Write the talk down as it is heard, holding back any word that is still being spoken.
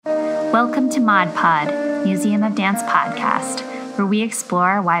Welcome to Mod Pod, Museum of Dance podcast, where we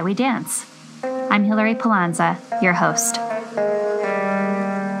explore why we dance. I'm Hilary Palanza, your host.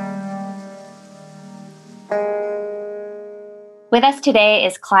 With us today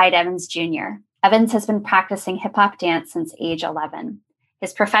is Clyde Evans Jr. Evans has been practicing hip-hop dance since age 11.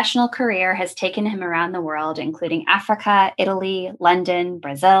 His professional career has taken him around the world, including Africa, Italy, London,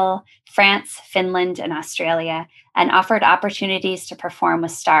 Brazil, France, Finland, and Australia, and offered opportunities to perform with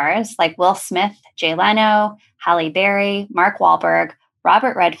stars like Will Smith, Jay Leno, Halle Berry, Mark Wahlberg,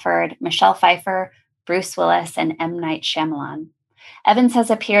 Robert Redford, Michelle Pfeiffer, Bruce Willis, and M. Night Shyamalan. Evans has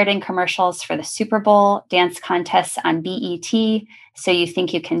appeared in commercials for the Super Bowl, dance contests on BET, So You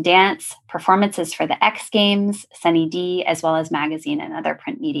Think You Can Dance, performances for the X Games, Sunny D, as well as magazine and other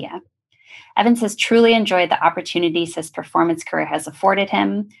print media. Evans has truly enjoyed the opportunities his performance career has afforded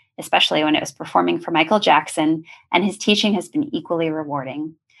him, especially when it was performing for Michael Jackson, and his teaching has been equally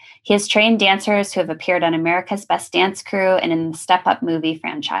rewarding. He has trained dancers who have appeared on America's Best Dance Crew and in the Step Up movie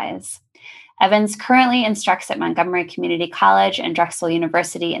franchise. Evans currently instructs at Montgomery Community College and Drexel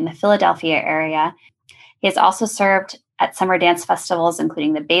University in the Philadelphia area. He has also served at summer dance festivals,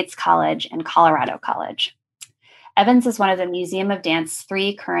 including the Bates College and Colorado College. Evans is one of the Museum of Dance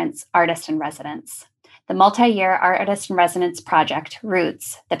 3 current artists in residence. The multi-year Artist in Residence project,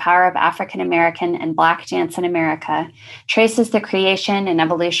 Roots, The Power of African American and Black Dance in America, traces the creation and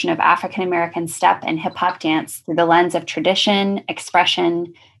evolution of African American step and hip-hop dance through the lens of tradition,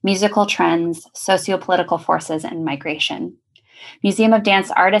 expression, musical trends, sociopolitical forces, and migration. Museum of Dance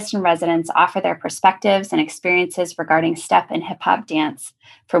artists in residence offer their perspectives and experiences regarding step and hip-hop dance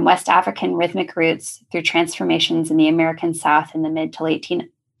from West African rhythmic roots through transformations in the American South in the mid to late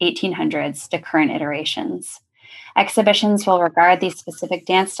 1800s to current iterations. Exhibitions will regard these specific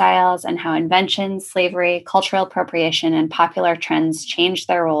dance styles and how invention, slavery, cultural appropriation, and popular trends change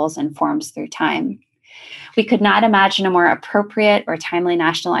their roles and forms through time. We could not imagine a more appropriate or timely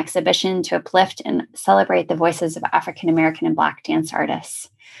national exhibition to uplift and celebrate the voices of African American and Black dance artists.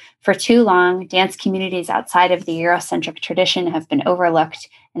 For too long, dance communities outside of the Eurocentric tradition have been overlooked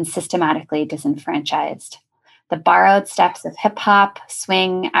and systematically disenfranchised. The borrowed steps of hip-hop,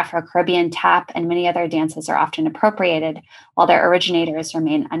 swing, Afro-Caribbean tap, and many other dances are often appropriated, while their originators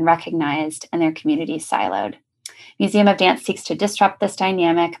remain unrecognized and their communities siloed. Museum of Dance seeks to disrupt this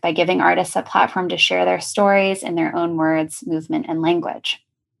dynamic by giving artists a platform to share their stories in their own words, movement, and language.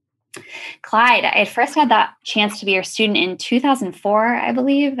 Clyde, I first had that chance to be your student in 2004, I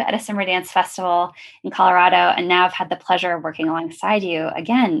believe, at a summer dance festival in Colorado, and now I've had the pleasure of working alongside you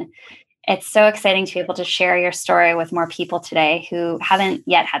again. It's so exciting to be able to share your story with more people today who haven't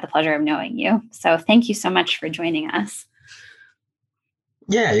yet had the pleasure of knowing you. So thank you so much for joining us.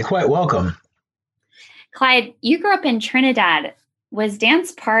 Yeah, you're quite welcome. Clyde, you grew up in Trinidad. Was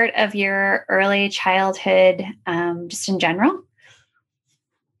dance part of your early childhood, just in general?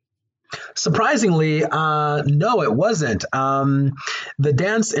 Surprisingly, no, it wasn't. The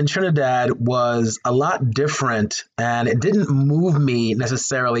dance in Trinidad was a lot different, and it didn't move me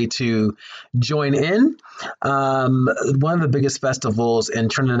necessarily to join in. One of the biggest festivals in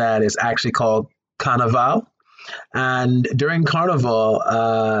Trinidad is actually called Carnival. And during Carnival,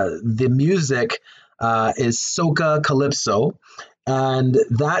 the music is soca calypso. And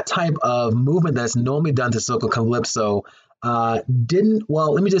that type of movement that's normally done to soca calypso let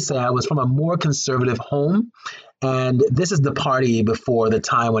me just say I was from a more conservative home, and this is the party before the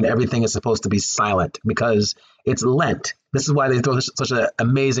time when everything is supposed to be silent because it's Lent. This is why they throw such an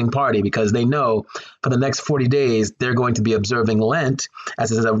amazing party, because they know for the next 40 days they're going to be observing Lent,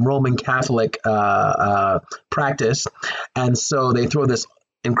 as is a Roman Catholic practice, and so they throw this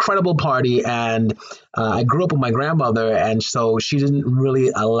incredible party. And I grew up with my grandmother, and so she didn't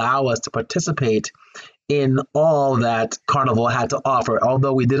really allow us to participate in all that Carnival had to offer.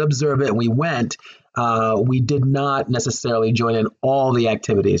 Although we did observe it and we went, we did not necessarily join in all the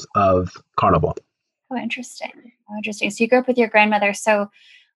activities of Carnival. Oh, interesting. So you grew up with your grandmother. So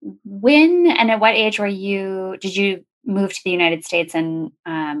when and at what age did you move to the United States, and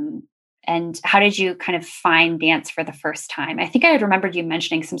how did you kind of find dance for the first time? I think I had remembered you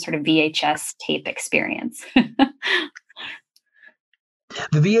mentioning some sort of VHS tape experience.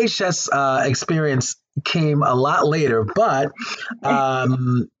 The VHS experience came a lot later, but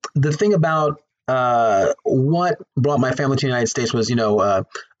the thing about what brought my family to the United States was,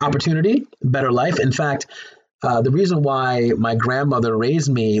 opportunity, better life. In fact, the reason why my grandmother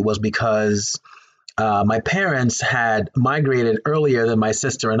raised me was because my parents had migrated earlier than my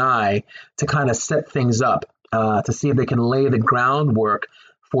sister and I to kind of set things up, to see if they can lay the groundwork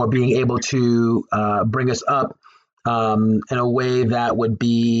for being able to bring us up in a way that would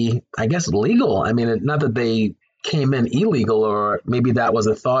be, I guess, legal. I mean, not that they came in illegal, or maybe that was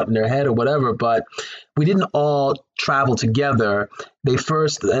a thought in their head or whatever, but we didn't all travel together. They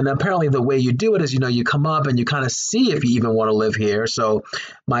first, and apparently the way you do it is, you come up and you kind of see if you even want to live here. So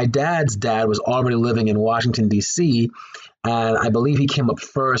my dad's dad was already living in Washington, D.C., and I believe he came up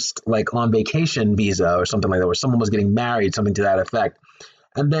first, like on vacation visa or something like that, where someone was getting married, something to that effect,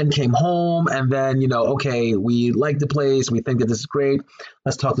 and then came home. And then, okay, we like the place, we think that this is great,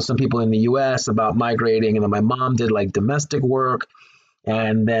 let's talk to some people in the US about migrating. And then my mom did like domestic work,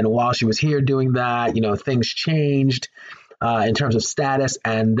 and then while she was here doing that, things changed in terms of status.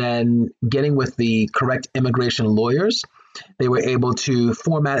 And then getting with the correct immigration lawyers, they were able to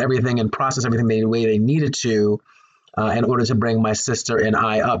format everything and process everything the way they needed to in order to bring my sister and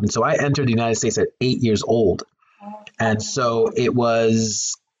I up. And so I entered the United States at 8 years old. And so it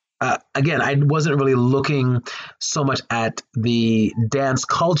was, again, I wasn't really looking so much at the dance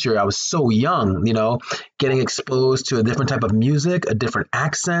culture. I was so young, getting exposed to a different type of music, a different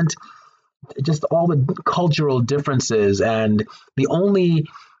accent, just all the cultural differences. And the only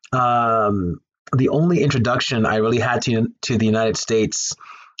introduction I really had to the United States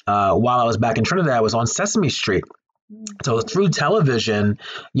while I was back in Trinidad was on Sesame Street. So through television,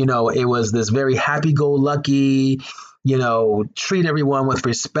 it was this very happy-go-lucky, treat everyone with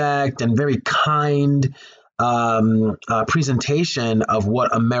respect and very kind presentation of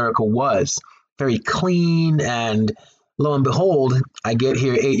what America was. Very clean. And lo and behold, I get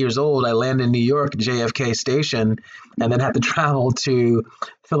here 8 years old. I land in New York, JFK Station, and then have to travel to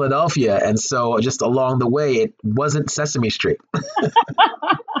Philadelphia. And so just along the way, it wasn't Sesame Street.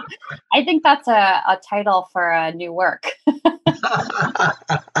 I think that's a title for a new work. It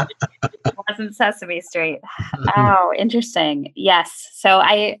wasn't Sesame Street. Oh, interesting. Yes. So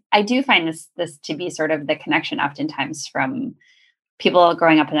I do find this to be sort of the connection oftentimes from people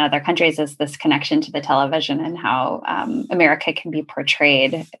growing up in other countries, is this connection to the television and how America can be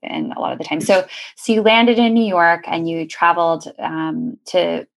portrayed in a lot of the time. So you landed in New York and you traveled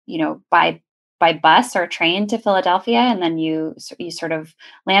to, by bus or train to Philadelphia, and then you sort of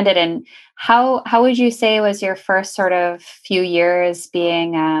landed. And how would you say was your first sort of few years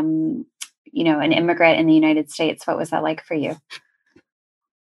being, an immigrant in the United States? What was that like for you?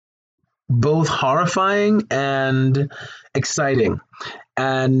 Both horrifying and exciting.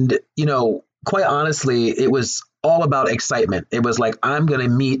 And, quite honestly, it was all about excitement. It was like, I'm going to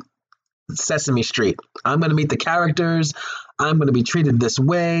meet Sesame Street. I'm going to meet the characters. I'm going to be treated this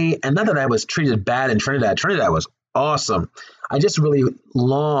way. And not that I was treated bad in Trinidad. Trinidad was awesome. I just really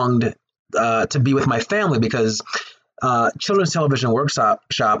longed to be with my family, because Children's Television Workshop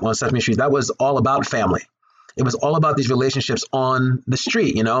on Sesame Street, that was all about family. It was all about these relationships on the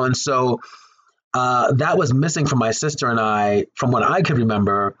street, and so that was missing from my sister and I from what I could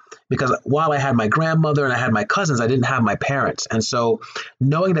remember, because while I had my grandmother and I had my cousins, I didn't have my parents. And so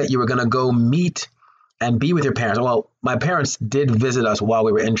knowing that you were going to go meet and be with your parents, well, my parents did visit us while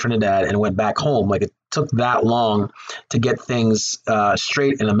we were in Trinidad and went back home. Like, it took that long to get things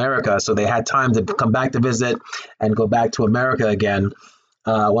straight in America. So they had time to come back to visit and go back to America again.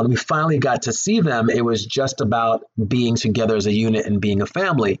 When we finally got to see them, it was just about being together as a unit and being a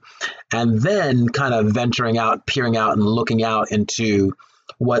family, and then kind of venturing out, peering out, and looking out into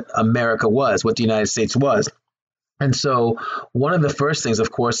what America was, what the United States was. And so one of the first things,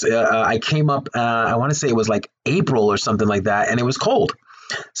 of course, I came up, I want to say it was like April or something like that, and it was cold.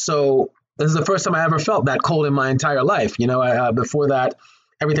 So this is the first time I ever felt that cold in my entire life. Before that,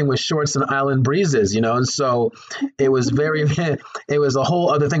 everything was shorts and island breezes, and so it was it was a whole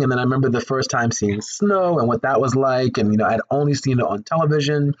other thing. And then I remember the first time seeing snow and what that was like. And, I'd only seen it on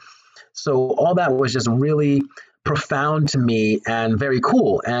television. So all that was just really profound to me and very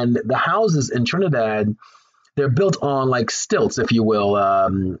cool. And the houses in Trinidad, they're built on like stilts, if you will.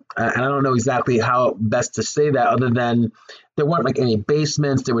 And I don't know exactly how best to say that, other than there weren't like any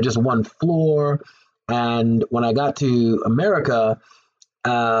basements. They were just one floor. And when I got to America,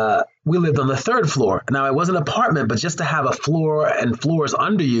 we lived on the third floor. Now, it was an apartment, but just to have a floor and floors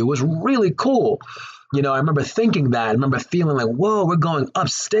under you was really cool. I remember thinking that. I remember feeling like, whoa, we're going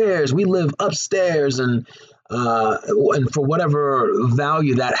upstairs. We live upstairs. And for whatever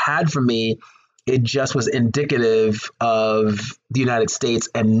value that had for me, it just was indicative of the United States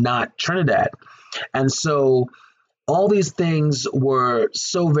and not Trinidad. And so all these things were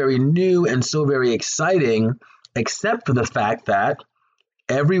so very new and so very exciting, except for the fact that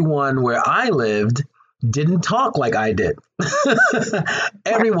everyone where I lived didn't talk like I did.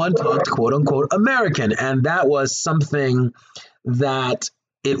 Everyone talked quote unquote American. And that was something that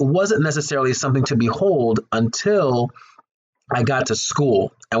it wasn't necessarily something to behold until I got to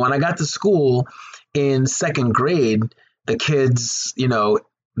school. And when I got to school in second grade, the kids,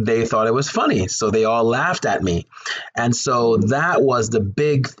 they thought it was funny. So they all laughed at me. And so that was the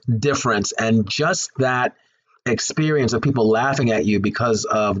big difference. And just that experience of people laughing at you because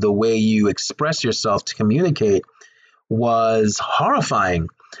of the way you express yourself to communicate was horrifying.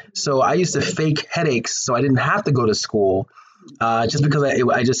 So I used to fake headaches so I didn't have to go to school just because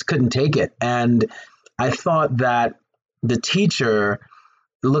I just couldn't take it. And I thought that the teacher,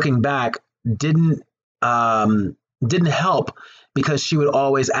 looking back, didn't help because she would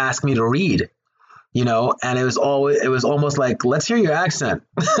always ask me to read, and it was almost like, let's hear your accent,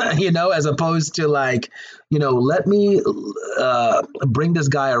 as opposed to like, let me bring this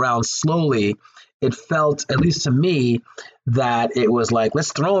guy around slowly. It felt, at least to me, that it was like,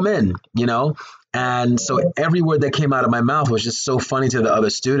 let's throw him in, And so every word that came out of my mouth was just so funny to the other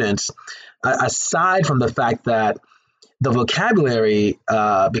students, aside from the fact that the vocabulary,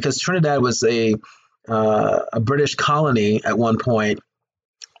 because Trinidad was a British colony at one point,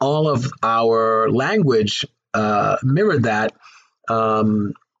 all of our language mirrored that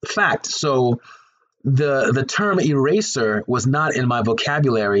fact. So the term eraser was not in my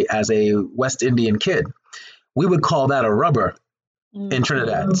vocabulary as a West Indian kid. We would call that a rubber in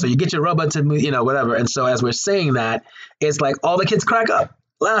Trinidad. So you get your rubber to, whatever. And so as we're saying that, it's like all the kids crack up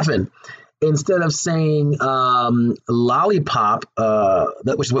laughing. Instead of saying lollipop,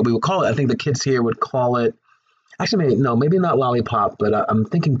 which is what we would call it, I think the kids here would call it, actually, maybe not lollipop, but I'm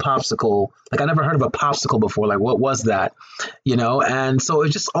thinking popsicle. Like, I never heard of a popsicle before. Like, what was that? And so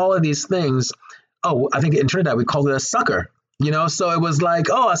it's just all of these things. Oh, I think in Trinidad we called it a sucker. So it was like,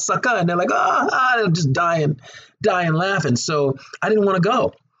 oh, a sucker. And they're like, just dying laughing. So I didn't want to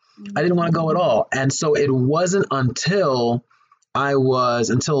go. I didn't want to go at all. And so it wasn't until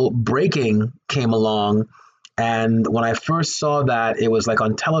breaking came along. And when I first saw that, it was like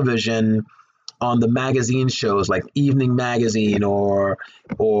on television, on the magazine shows like Evening Magazine or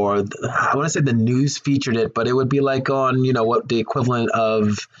I want to say the news featured it, but it would be like on, what the equivalent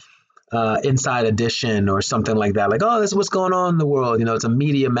of Inside Edition or something like that. Like, oh, this is what's going on in the world. It's a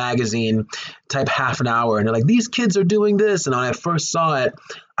media magazine type half an hour. And they're like, these kids are doing this. And when I first saw it,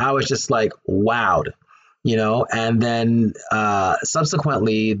 I was just like, wowed. And then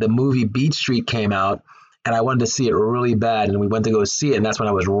subsequently the movie Beat Street came out and I wanted to see it really bad. And we went to go see it. And that's when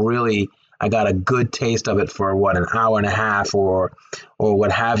I got a good taste of it for an hour and a half or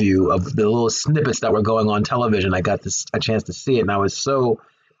what have you, of the little snippets that were going on television. I got a chance to see it. And I was so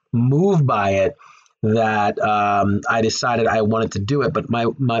moved by it that I decided I wanted to do it. But my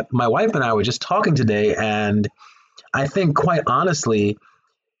wife and I were just talking today. And I think quite honestly,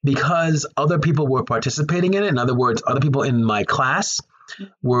 because other people were participating in it, in other words, other people in my class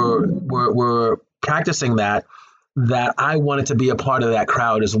were practicing that I wanted to be a part of that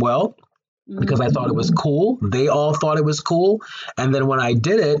crowd as well, because I thought it was cool. They all thought it was cool. And then when I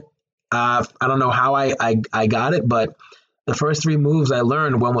did it, I don't know how I got it, but the first three moves I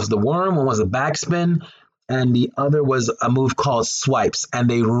learned, one was the worm, one was the backspin, and the other was a move called swipes. And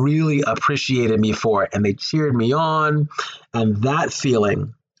they really appreciated me for it. And they cheered me on. And that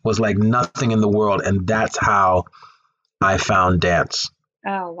feeling was like nothing in the world. And that's how I found dance.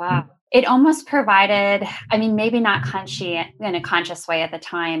 Oh, wow. It almost provided, maybe not in a conscious way at the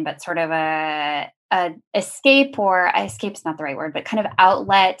time, but sort of a escape, or escape's not the right word, but kind of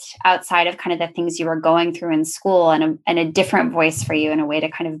outlet outside of kind of the things you were going through in school, and a different voice for you, and a way to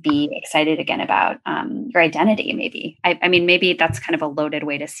kind of be excited again about your identity, maybe. Maybe that's kind of a loaded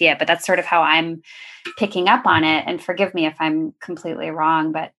way to see it, but that's sort of how I'm picking up on it. And forgive me if I'm completely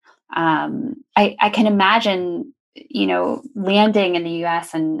wrong, but I can imagine, landing in the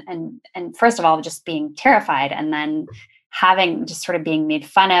US and first of all, just being terrified, and then having just sort of being made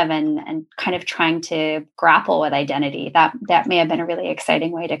fun of and kind of trying to grapple with identity. That may have been a really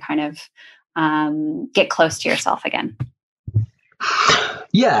exciting way to kind of get close to yourself again.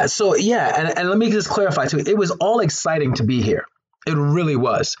 Yeah. So, yeah. And let me just clarify too. It was all exciting to be here. It really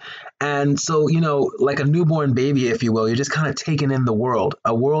was. And so, like a newborn baby, if you will, you're just kind of taking in the world,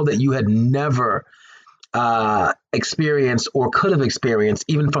 a world that you had never experienced or could have experienced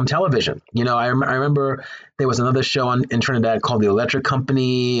even from television. I remember there was another show in Trinidad called The Electric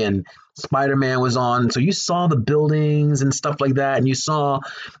Company, and Spider-Man was on. So you saw the buildings and stuff like that, and you saw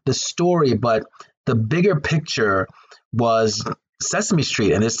the story, but the bigger picture was Sesame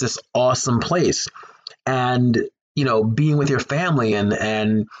Street, and it's this awesome place. And, being with your family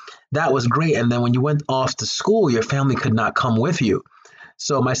and that was great. And then when you went off to school, your family could not come with you.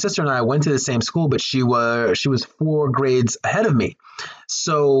 So my sister and I went to the same school, but she was 4 grades ahead of me.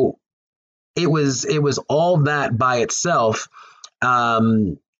 So it was all that by itself.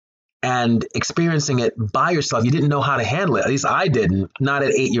 Um, and experiencing it by yourself, you didn't know how to handle it. At least I didn't, not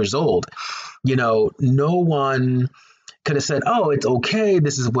at 8 years old. No one could have said, "Oh, it's okay.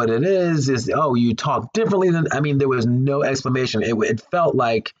 This is what it is oh, you talk differently than." I mean, there was no explanation. It felt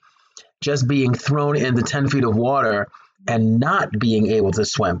like just being thrown into 10 feet of water and not being able to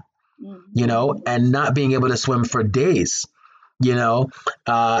swim, and not being able to swim for days.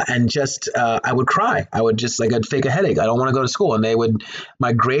 And just I would cry. I would just like I'd fake a headache. I don't want to go to school, and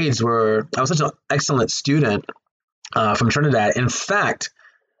my grades were. I was such an excellent student from Trinidad. In fact,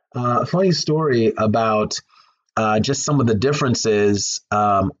 funny story about just some of the differences.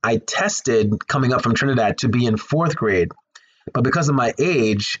 I tested coming up from Trinidad to be in 4th grade, but because of my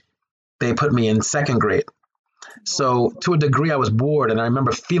age, they put me in 2nd grade. So to a degree, I was bored, and I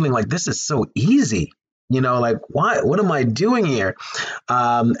remember feeling like this is so easy. Like why? What am I doing here?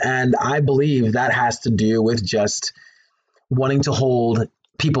 And I believe that has to do with just wanting to hold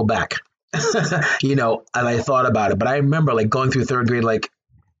people back. And I thought about it, but I remember like going through 3rd grade, like,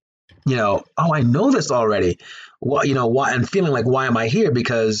 oh, I know this already. Why? And feeling like, why am I here?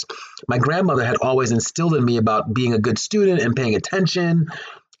 Because my grandmother had always instilled in me about being a good student and paying attention.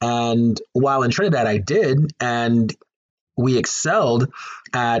 And while in Trinidad, I did, and we excelled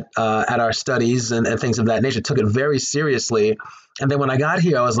at our studies and things of that nature. Took it very seriously. And then when I got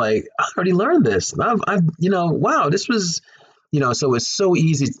here, I was like, I already learned this. I've wow, this was, so it was so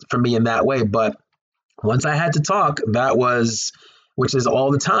easy for me in that way. But once I had to talk, which is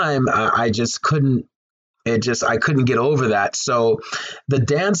all the time, I just couldn't. I couldn't get over that. So the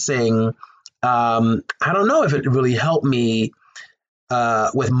dancing, I don't know if it really helped me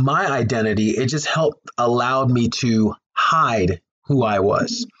with my identity. It just allowed me to hide who I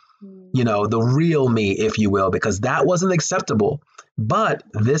was, the real me, if you will, because that wasn't acceptable. But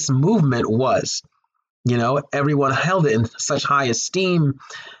this movement was, everyone held it in such high esteem.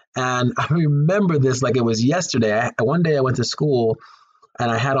 And I remember this like it was yesterday. One day I went to school and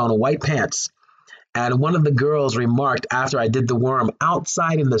I had on white pants. And one of the girls remarked after I did the worm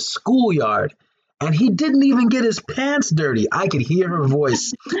outside in the schoolyard, and he didn't even get his pants dirty. I could hear her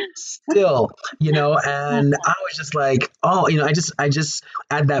voice still, and I was just like, oh, I just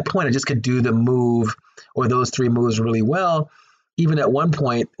at that point, I just could do the move or those 3 moves really well. Even at one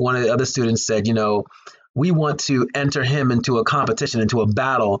point, one of the other students said, we want to enter him into a competition, into a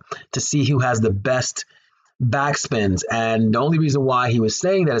battle to see who has the best backspins. And the only reason why he was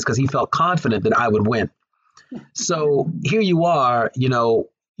saying that is because he felt confident that I would win. So here you are,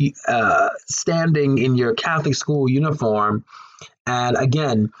 standing in your Catholic school uniform. And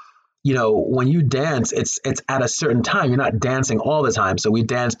again, when you dance, it's at a certain time. You're not dancing all the time. So we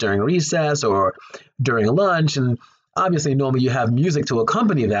dance during recess or during lunch. And obviously, normally you have music to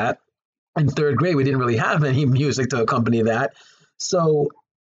accompany that. In 3rd grade, we didn't really have any music to accompany that. So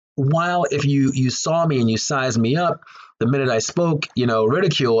while if you saw me and you sized me up, the minute I spoke,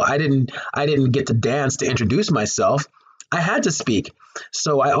 ridicule, I didn't get to dance to introduce myself. I had to speak.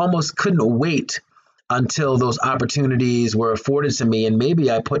 So I almost couldn't wait until those opportunities were afforded to me. And maybe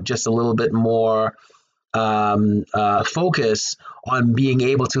I put just a little bit more focus on being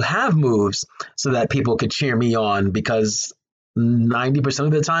able to have moves so that people could cheer me on, because 90%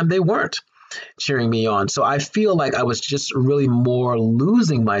 of the time they weren't cheering me on. So I feel like I was just really more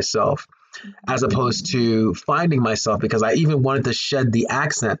losing myself as opposed to finding myself, because I even wanted to shed the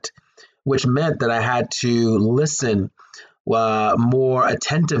accent, which meant that I had to listen more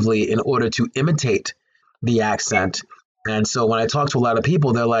attentively in order to imitate the accent. And so when I talk to a lot of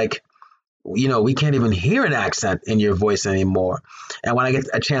people, they're like, we can't even hear an accent in your voice anymore. And when I get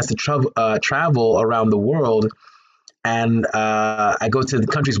a chance to travel around the world, and I go to the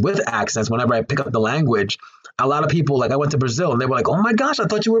countries with accents, whenever I pick up the language, a lot of people, like I went to Brazil and they were like, oh my gosh, I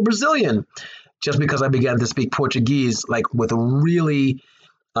thought you were Brazilian. Just because I began to speak Portuguese, like with a really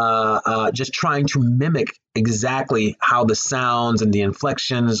just trying to mimic exactly how the sounds and the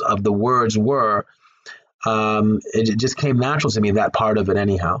inflections of the words were. It just came natural to me, that part of it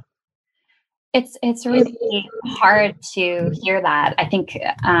anyhow. It's really hard to hear that. I think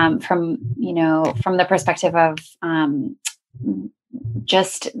from the perspective of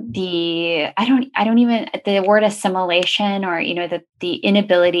just I don't even, the word assimilation, or the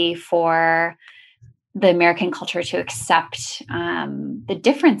inability for the American culture to accept the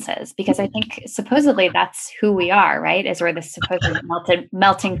differences, because I think supposedly that's who we are, right? Is we're the supposed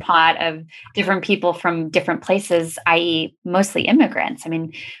melting pot of different people from different places, i.e., mostly immigrants. I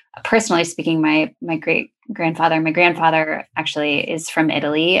mean, personally speaking, my great grandfather, my grandfather actually is from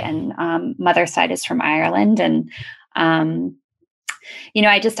Italy, and mother's side is from Ireland, and I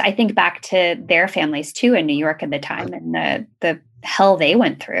think back to their families too in New York at the time, and the hell they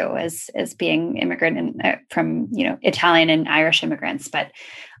went through as being immigrant and from Italian and Irish immigrants. But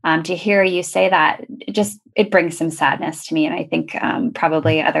to hear you say that, it brings some sadness to me, and I think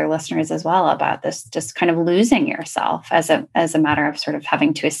probably other listeners as well, about this just kind of losing yourself as a matter of sort of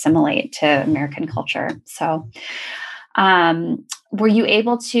having to assimilate to American culture. So, were you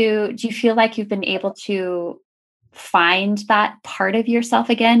able to? Do you feel like you've been able to find that part of yourself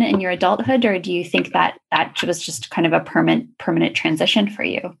again in your adulthood, or do you think that was just kind of a permanent transition for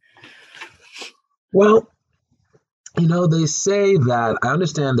you? Well, they say that, I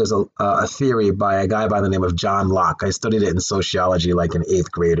understand there's a theory by a guy by the name of John Locke. I studied it in sociology, like in 8th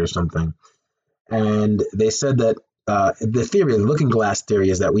grade or something. And they said that the theory, the looking glass theory,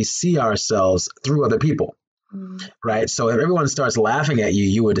 is that we see ourselves through other people. Right. So if everyone starts laughing at you,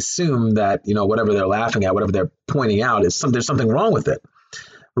 you would assume that, whatever they're laughing at, whatever they're pointing out, there's something wrong with it.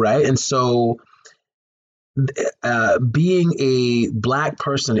 Right. And so being a Black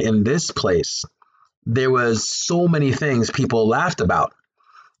person in this place, there was so many things people laughed about,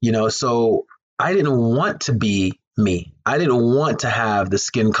 so I didn't want to be me. I didn't want to have the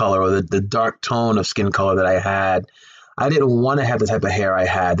skin color or the dark tone of skin color that I had. I didn't want to have the type of hair I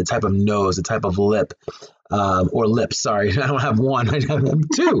had, the type of nose, the type of lip. Or lips, sorry. I don't have one, I have them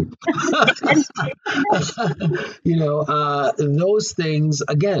two. Those things,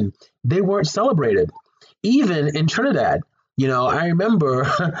 again, they weren't celebrated. Even in Trinidad, I remember,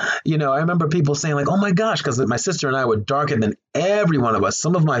 people saying like, oh my gosh, because my sister and I were darker than every one of us.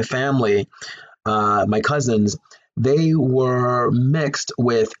 Some of my family, my cousins, they were mixed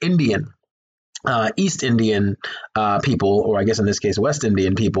with Indian. East Indian people, or I guess in this case, West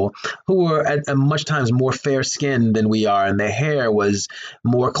Indian people, who were at much times more fair skinned than we are. And their hair was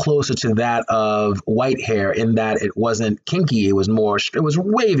more closer to that of white hair, in that it wasn't kinky. It was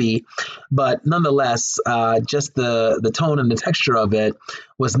wavy, but nonetheless, just the tone and the texture of it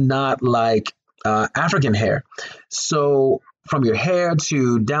was not like African hair. So from your hair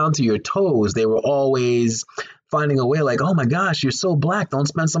to down to your toes, they were always finding a way like, oh my gosh, you're so Black. Don't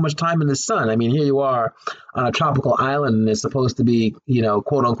spend so much time in the sun. I mean, here you are on a tropical island, and it's supposed to be,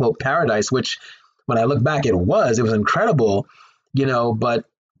 quote unquote paradise, which when I look back, it was incredible, but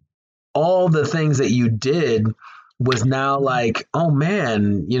all the things that you did was now like, oh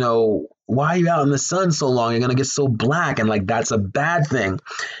man, why are you out in the sun so long? You're going to get so Black. And like, that's a bad thing.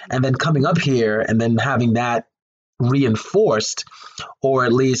 And then coming up here and then having that reinforced, or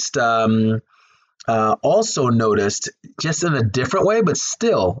at least, also noticed just in a different way, but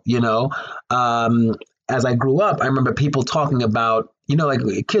still, as I grew up, I remember people talking about, like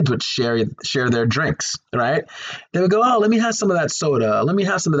kids would share their drinks, right? They would go, oh, let me have some of that soda. Let me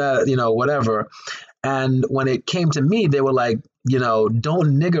have some of that, whatever. And when it came to me, they were like, don't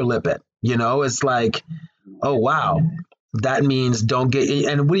nigger lip it. It's like, oh, wow, that means don't get,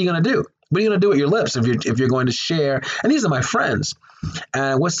 and what are you going to do? What are you going to do with your lips if you're going to share? And these are my friends.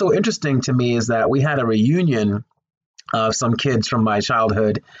 And what's so interesting to me is that we had a reunion of some kids from my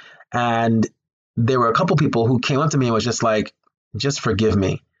childhood, and there were a couple people who came up to me and was just like, just forgive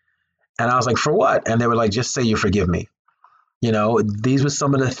me. And I was like, for what? And they were like, just say you forgive me. These were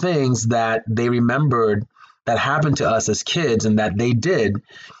some of the things that they remembered that happened to us as kids, and that they did,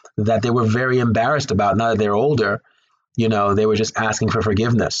 that they were very embarrassed about. Now that they're older, they were just asking for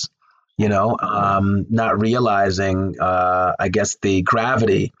forgiveness. Not realizing, I guess, the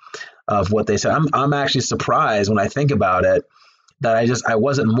gravity of what they said. I'm actually surprised when I think about it that I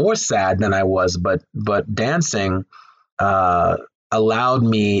wasn't more sad than I was, but dancing allowed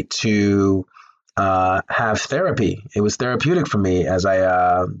me to have therapy. It was therapeutic for me as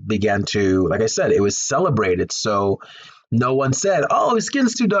I began to, like I said, it was celebrated. So no one said, oh, his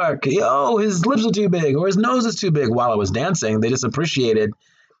skin's too dark, oh, his lips are too big, or his nose is too big while I was dancing. They just appreciated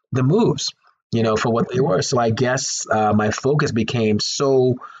the moves, for what they were. So I guess my focus became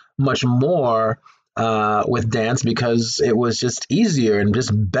so much more with dance because it was just easier and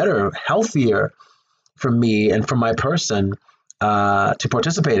just better, healthier for me and for my person to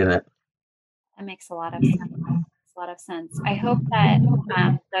participate in it. That makes a lot of sense. I hope that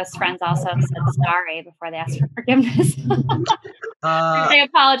those friends also said sorry before they asked for forgiveness. They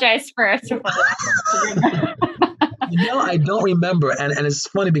apologized first. I don't remember. And it's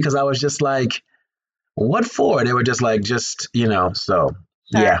funny because I was just like, what for? They were just like, so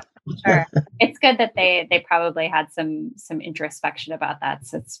Sure, yeah. sure. It's good that they probably had some introspection about that.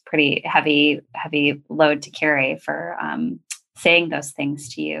 So it's pretty heavy load to carry for saying those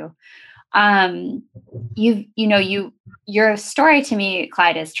things to you. Um, your story to me,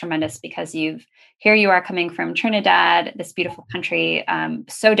 Clyde, is tremendous because here you are coming from Trinidad, this beautiful country,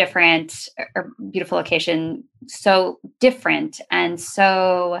 so different, or beautiful location, so different, and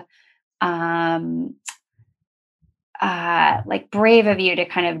so um, like brave of you to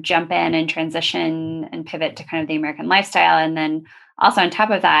kind of jump in and transition and pivot to kind of the American lifestyle. And then also on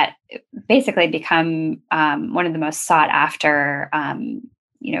top of that, basically become one of the most sought after,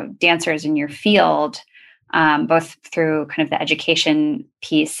 dancers in your field, both through kind of the education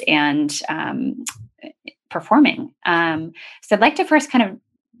piece and performing. So I'd like to first kind of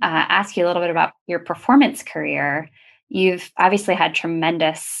ask you a little bit about your performance career. You've obviously had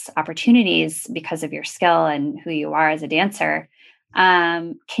tremendous opportunities because of your skill and who you are as a dancer.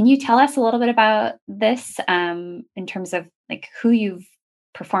 Can you tell us a little bit about this in terms of like who you've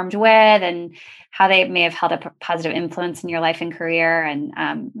performed with and how they may have held a positive influence in your life and career?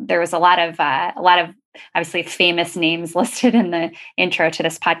 And there was a lot of obviously famous names listed in the intro to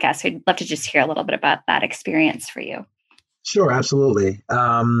this podcast. We'd love to just hear a little bit about that experience for you. Sure, absolutely.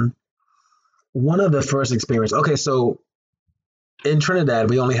 One of the first experience. Okay, so in Trinidad,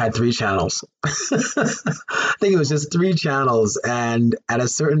 we only had three channels. I think it was just three channels, and at a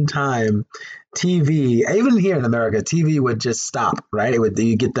certain time, TV, even here in America, TV would just stop. Right?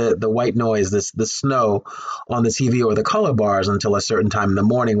 You get the white noise, the snow on the TV or the color bars until a certain time in the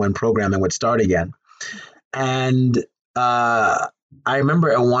morning when programming would start again. And I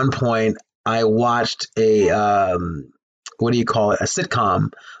remember at one point I watched a what do you call it? A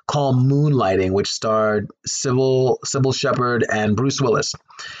sitcom called Moonlighting, which starred Sybil Shepherd and Bruce Willis.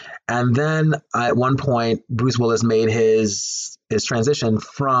 And then at one point, Bruce Willis made his transition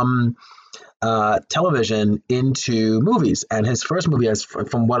from television into movies, and his first movie, as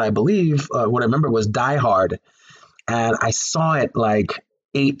from what I believe, what I remember, was Die Hard, and I saw it like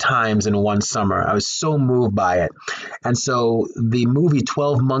 8 times in one summer. I was so moved by it. And so the movie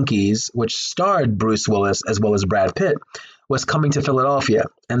 12 Monkeys, which starred Bruce Willis as well as Brad Pitt, was coming to Philadelphia.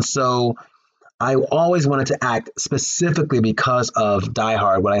 And so I always wanted to act specifically because of Die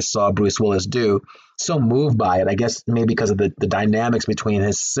Hard, what I saw Bruce Willis do. So moved by it, I guess maybe because of the dynamics between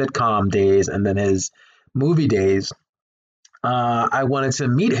his sitcom days and then his movie days. I wanted to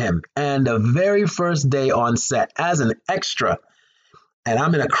meet him. And the very first day on set, as an extra, and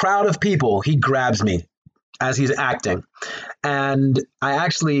I'm in a crowd of people, he grabs me as he's acting. And I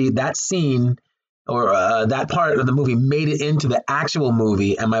actually, that scene or that part of the movie made it into the actual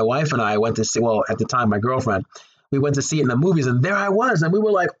movie. And my wife and I went to see, well, at the time, my girlfriend, we went to see it in the movies, and there I was. And we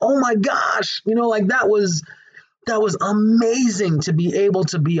were like, oh my gosh, like that was amazing to be able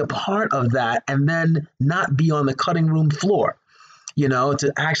to be a part of that and then not be on the cutting room floor,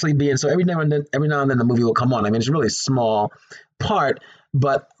 to actually be in. So every now and then the movie will come on. I mean, it's a really small part,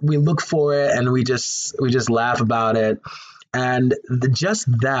 but we look for it and we just laugh about it. And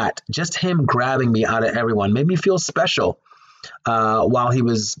just him grabbing me out of everyone made me feel special while he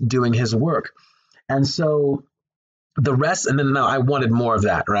was doing his work. And so the rest, and then I wanted more of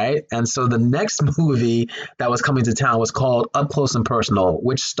that, right? And so the next movie that was coming to town was called Up Close and Personal,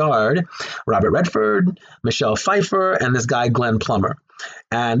 which starred Robert Redford, Michelle Pfeiffer, and this guy Glenn Plummer.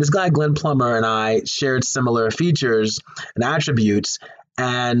 And this guy Glenn Plummer and I shared similar features and attributes.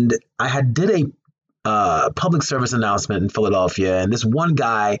 And I did a public service announcement in Philadelphia, and this one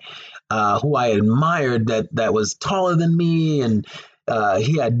guy who I admired that was taller than me and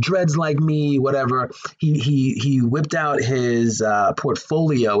he had dreads like me, whatever. He whipped out his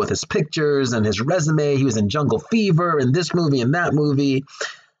portfolio with his pictures and his resume. He was in Jungle Fever and this movie and that movie.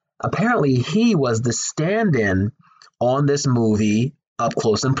 Apparently, he was the stand-in on this movie, Up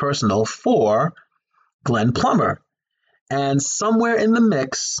Close and Personal, for Glenn Plummer. And somewhere in the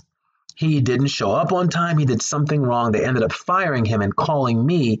mix, he didn't show up on time. He did something wrong. They ended up firing him and calling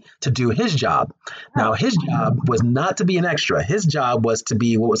me to do his job. Now, his job was not to be an extra. His job was to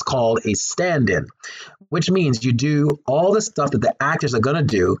be what was called a stand-in, which means you do all the stuff that the actors are going to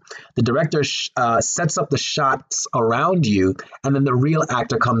do. The director sets up the shots around you, and then the real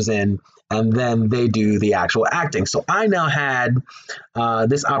actor comes in, and then they do the actual acting. So I now had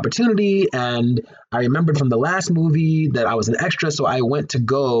this opportunity, and I remembered from the last movie that I was an extra, so I went to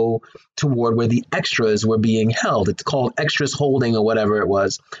go toward where the extras were being held. It's called Extras Holding or whatever it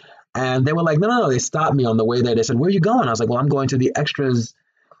was. And they were like, no. They stopped me on the way there. They said, where are you going? I was like, well, I'm going to the extras,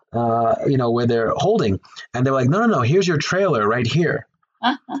 where they're holding. And they were like, no. Here's your trailer right here.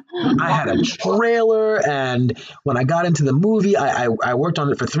 I had a trailer, and when I got into the movie, I worked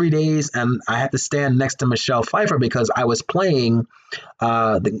on it for 3 days, and I had to stand next to Michelle Pfeiffer because I was playing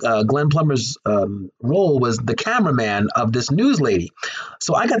Glenn Plummer's role was the cameraman of this news lady.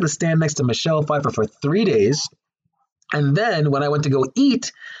 So I got to stand next to Michelle Pfeiffer for 3 days. And then when I went to go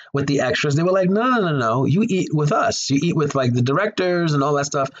eat with the extras, they were like, no, no, no, no, you eat with us. You eat with like the directors and all that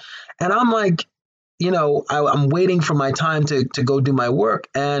stuff. And I'm like, I'm waiting for my time to go do my work.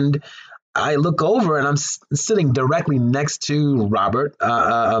 And I look over and I'm sitting directly next to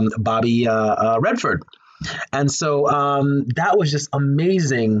Bobby Redford. And so that was just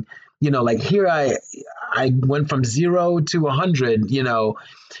amazing. Like here I went from 0 to 100,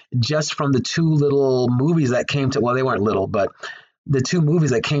 just from the two little movies that came to, well, they weren't little, but the two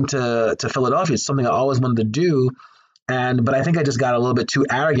movies that came to Philadelphia. It's something I always wanted to do. But I think I just got a little bit too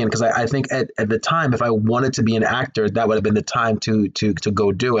arrogant because I think at the time, if I wanted to be an actor, that would have been the time to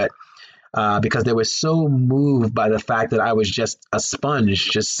go do it. Because they were so moved by the fact that I was just a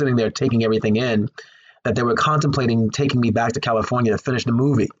sponge, just sitting there taking everything in, that they were contemplating taking me back to California to finish the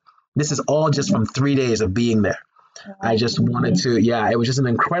movie. This is all just from 3 days of being there. I just wanted to, it was just an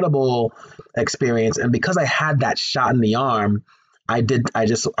incredible experience. And because I had that shot in the arm, I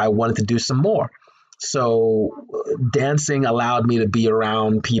wanted to do some more. So dancing allowed me to be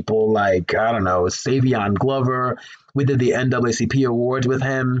around people like, I don't know, Savion Glover. We did the NAACP Awards with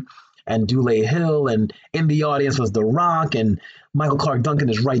him and Dule Hill. And in the audience was The Rock, and Michael Clark Duncan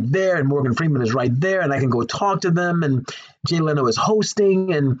is right there, and Morgan Freeman is right there. And I can go talk to them. And Jay Leno is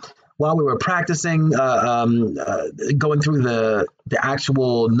hosting. And while we were practicing, going through the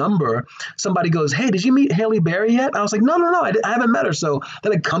actual number, somebody goes, "Hey, did you meet Halle Berry yet?" I was like, No, I haven't met her. So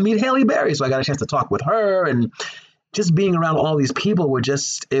they're like, "Come meet Halle Berry." So I got a chance to talk with her, and just being around all these people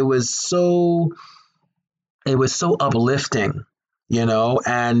it was so uplifting,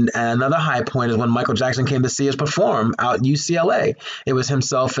 And another high point is when Michael Jackson came to see us perform out at UCLA. It was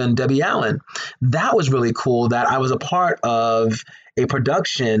himself and Debbie Allen. That was really cool that I was a part of a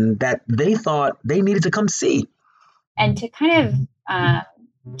production that they thought they needed to come see. And to kind of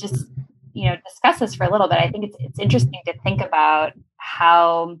just discuss this for a little bit, I think it's interesting to think about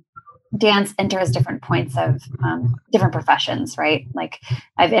how dance enters different points of different professions, right? Like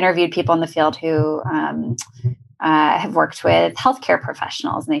I've interviewed people in the field who have worked with healthcare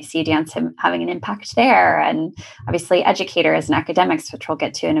professionals, and they see dance having an impact there. And obviously educators and academics, which we'll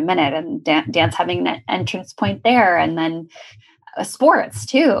get to in a minute, and dance having an entrance point there. And then sports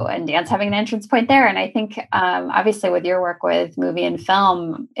too, and dance having an entrance point there. And I think obviously with your work with movie and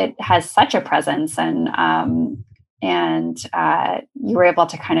film, it has such a presence, and you were able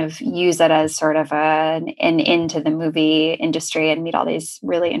to kind of use it as sort of an into the movie industry and meet all these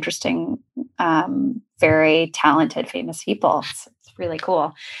really interesting, very talented, famous people. It's really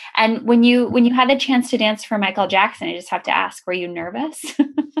cool. And when you had the chance to dance for Michael Jackson, I just have to ask, were you nervous?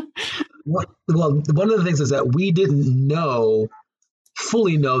 Well, one of the things is that we didn't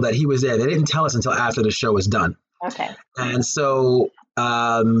fully know that he was there. They didn't tell us until after the show was done. Okay. And so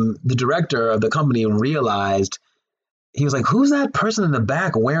the director of the company realized, he was like, "Who's that person in the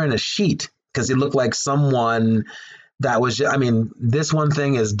back wearing a sheet?" Because it looked like someone that was, this one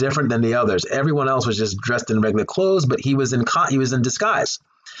thing is different than the others. Everyone else was just dressed in regular clothes, but he was in disguise.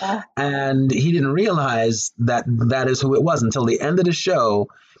 And he didn't realize that is who it was until the end of the show.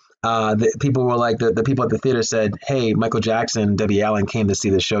 The people were like, the people at the theater said, "Hey, Michael Jackson, Debbie Allen came to see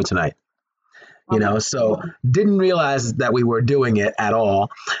the show tonight." So didn't realize that we were doing it at all.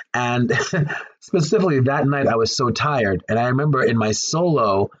 And specifically that night, I was so tired. And I remember in my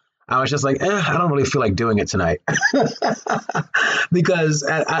solo, I was just like, I don't really feel like doing it tonight. Because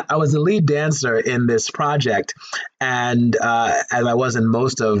I was the lead dancer in this project. And as I was in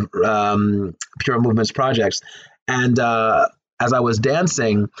most of Pure Movement's projects. And as I was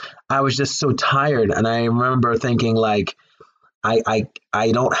dancing, I was just so tired. And I remember thinking like, I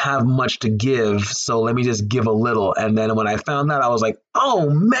don't have much to give, so let me just give a little. And then when I found that, I was like,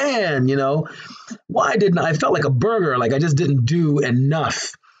 oh man, why didn't I felt like a burger? Like I just didn't do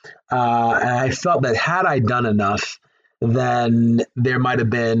enough. And I felt that had I done enough, then there might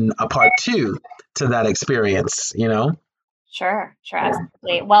have been a part 2 to that experience, Sure,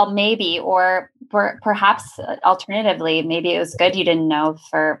 absolutely. Well, maybe, or perhaps alternatively, maybe it was good you didn't know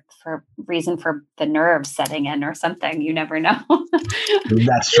for reason for the nerves setting in or something. You never know.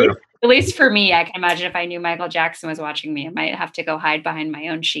 That's true. At least for me, I can imagine if I knew Michael Jackson was watching me, I might have to go hide behind my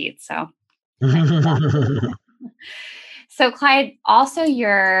own sheet. So So, Clyde, also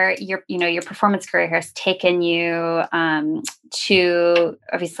your performance career has taken you to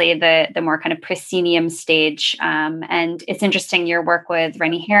obviously the more kind of proscenium stage, and it's interesting your work with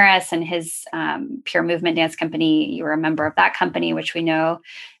Rennie Harris and his Pure Movement Dance Company. You were a member of that company, which we know.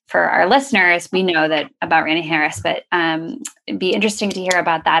 For our listeners, we know that about Rennie Harris, but it'd be interesting to hear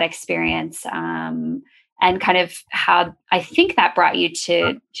about that experience. And kind of how I think that brought you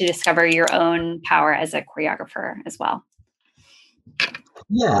to discover your own power as a choreographer as well.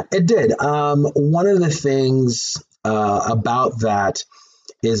 Yeah, it did. One of the things about that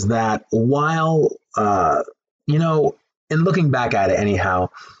is that while, in looking back at it anyhow,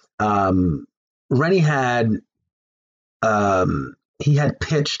 Rennie had, he had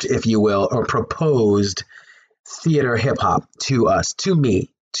pitched, if you will, or proposed theater hip hop to us, to me,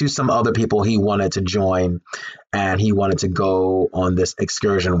 to some other people he wanted to join and he wanted to go on this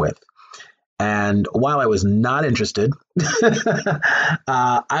excursion with. And while I was not interested,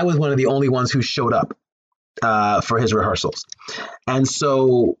 I was one of the only ones who showed up for his rehearsals. And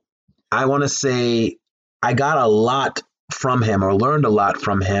so I want to say I got a lot from him or learned a lot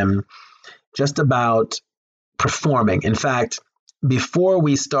from him just about performing. In fact, before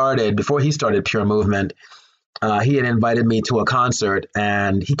he started Pure Movement, he had invited me to a concert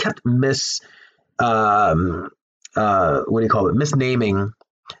and he kept misnaming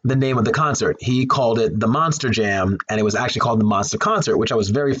the name of the concert. He called it the Monster Jam, and it was actually called the Monster Concert, which I was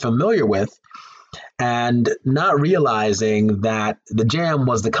very familiar with, and not realizing that the jam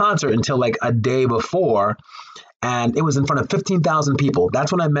was the concert until like a day before, and it was in front of 15,000 people.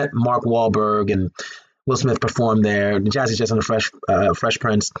 That's when I met Mark Wahlberg and Will Smith performed there, Jazzy Jeff and the Fresh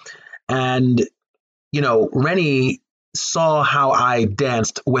Prince, and Rennie saw how I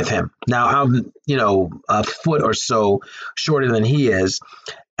danced with him. Now I'm, a foot or so shorter than he is.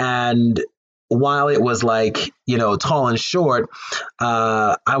 And while it was like, tall and short,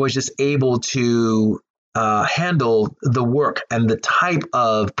 I was just able to handle the work and the type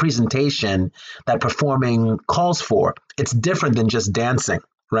of presentation that performing calls for. It's different than just dancing,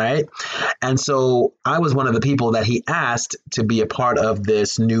 right? And so I was one of the people that he asked to be a part of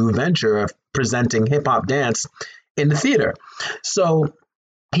this new venture of presenting hip hop dance in the theater. So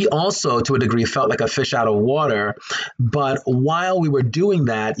he also, to a degree, felt like a fish out of water. But while we were doing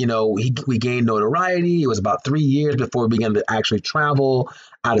that, we gained notoriety. It was about 3 years before we began to actually travel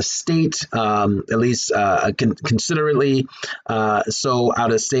out of state, at least considerately so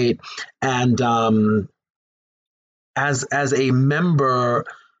out of state. And as a member,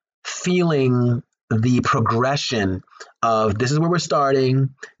 feeling the progression of this is where we're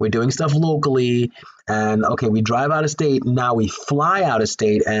starting, we're doing stuff locally, and okay, we drive out of state, now we fly out of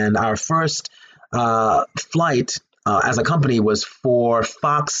state, and our first flight as a company was for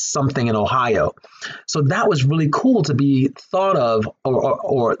Fox something in Ohio. So that was really cool to be thought of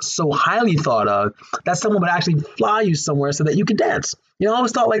or so highly thought of that someone would actually fly you somewhere so that you could dance. I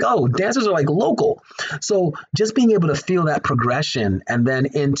always thought like, oh, dancers are like local. So just being able to feel that progression and then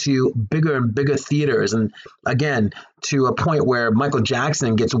into bigger and bigger theaters. And again, to a point where Michael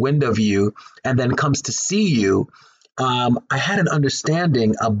Jackson gets wind of you and then comes to see you. I had an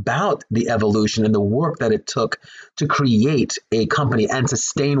understanding about the evolution and the work that it took to create a company and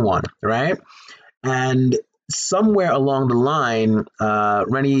sustain one, right? And somewhere along the line,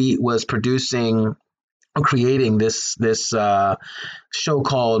 Rennie was producing or creating this show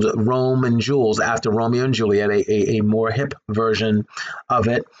called Rome and Jules, after Romeo and Juliet, a more hip version of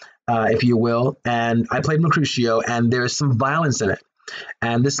it, if you will. And I played Mercutio, and there's some violence in it.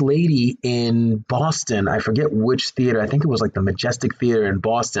 And this lady in Boston, I forget which theater, I think it was like the Majestic Theater in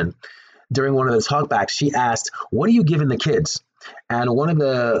Boston, during one of the talkbacks, she asked, "What are you giving the kids?" And one of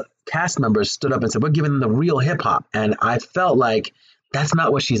the cast members stood up and said, "We're giving them the real hip hop." And I felt like that's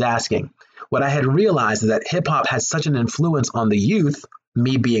not what she's asking. What I had realized is that hip hop has such an influence on the youth,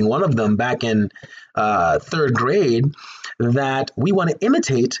 me being one of them back in third grade, that we want to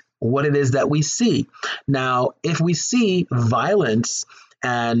imitate what it is that we see. Now, if we see violence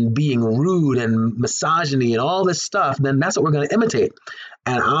and being rude and misogyny and all this stuff, then that's what we're going to imitate.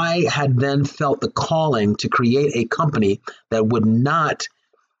 And I had then felt the calling to create a company that would not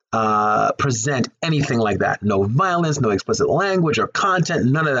present anything like that. No violence, no explicit language or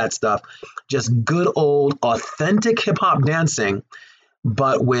content, none of that stuff. Just good old authentic hip hop dancing,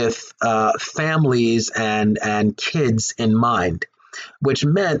 but with families and kids in mind, which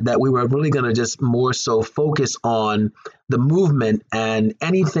meant that we were really going to just more so focus on the movement and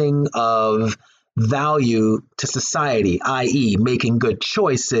anything of value to society, i.e. making good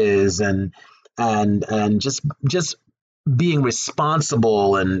choices and just being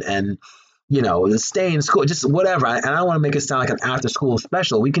responsible and stay in school, just whatever. And I don't want to make it sound like an after school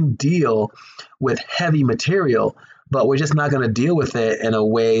special. We can deal with heavy material, but we're just not going to deal with it in a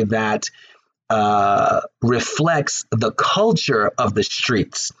way that reflects the culture of the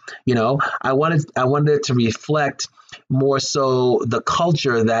streets. I wanted it to reflect more so the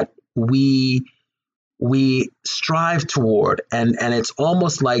culture that we strive toward, and it's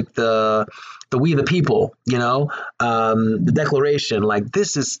almost like the we the people, the declaration, like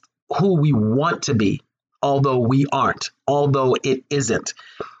this is who we want to be, although we aren't, although it isn't.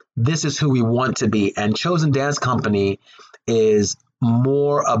 This is who we want to be, and Chosen Dance Company is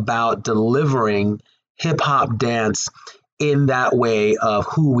more about delivering hip hop dance in that way of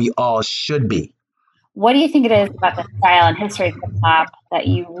who we all should be. What do you think it is about the style and history of hip hop that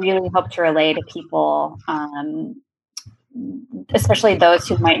you really hope to relay to people, especially those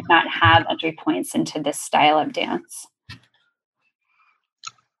who might not have entry points into this style of dance?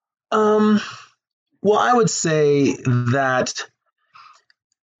 Well, I would say that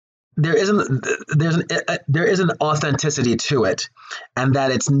there is an authenticity to it, and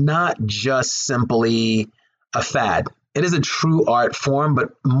that it's not just simply a fad. It is a true art form, but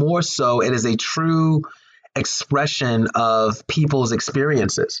more so, it is a true expression of people's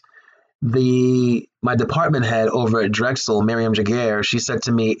experiences. My department head over at Drexel, Miriam Jaguar, she said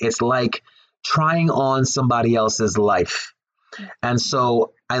to me, it's like trying on somebody else's life. And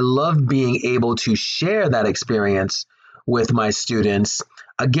so I love being able to share that experience with my students,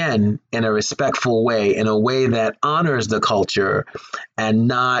 again, in a respectful way, in a way that honors the culture and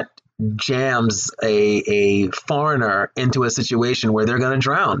not jams a foreigner into a situation where they're going to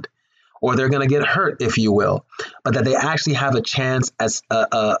drown or they're going to get hurt, if you will, but that they actually have a chance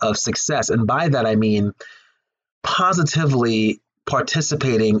of success. And by that, I mean positively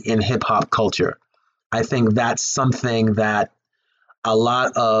participating in hip hop culture. I think that's something that a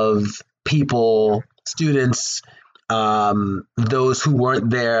lot of people, students, those who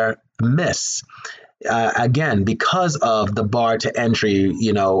weren't there miss. Again, because of the bar to entry,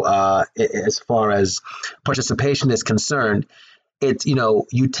 as far as participation is concerned, it's,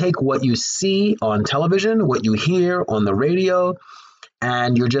 you take what you see on television, what you hear on the radio,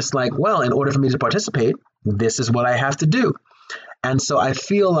 and you're just like, well, in order for me to participate, this is what I have to do. And so I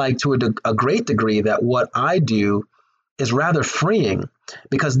feel like to a great degree that what I do is rather freeing,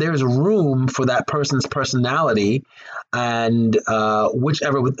 because there's room for that person's personality and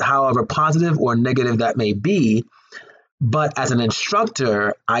however positive or negative that may be. But as an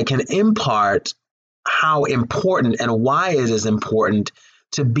instructor, I can impart how important and why it is important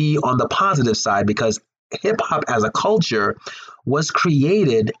to be on the positive side, because hip hop as a culture was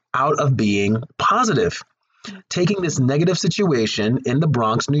created out of being positive. Taking this negative situation in the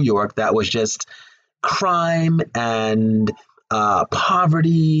Bronx, New York, that was just crime and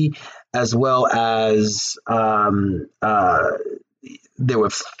poverty, as well as there were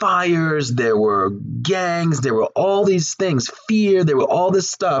fires, there were gangs, there were all these things, fear, there were all this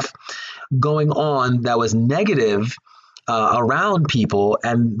stuff going on that was negative around people,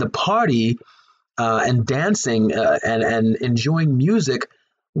 and the party and dancing and enjoying music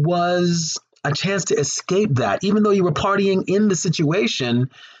was a chance to escape that. Even though you were partying in the situation,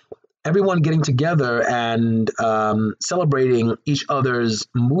 everyone getting together and celebrating each other's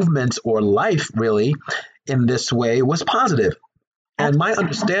movements or life, really, in this way was positive. And my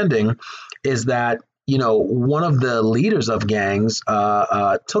understanding is that, one of the leaders of gangs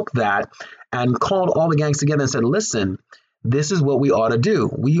took that and called all the gangs together and said, listen, this is what we ought to do.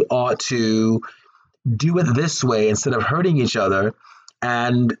 We ought to do it this way instead of hurting each other.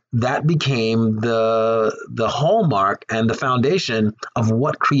 And that became the hallmark and the foundation of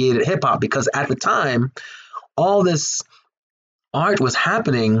what created hip hop. Because at the time, all this art was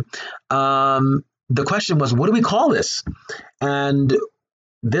happening. The question was, what do we call this? And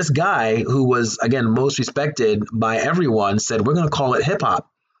this guy, who was, again, most respected by everyone, said, we're going to call it hip hop.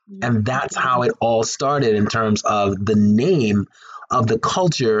 And that's how it all started in terms of the name of the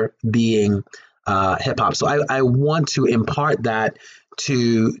culture being hip hop. So I want to impart that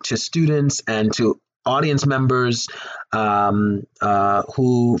to students and to audience members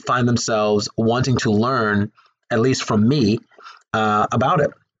who find themselves wanting to learn, at least from me, about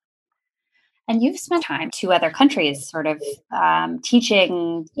it. And you've spent time to other countries sort of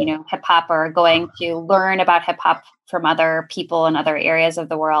teaching, hip hop, or going to learn about hip hop from other people in other areas of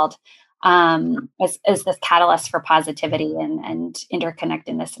the world, as this catalyst for positivity and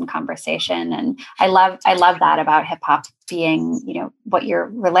interconnectedness and conversation. And I love that about hip hop being, what you're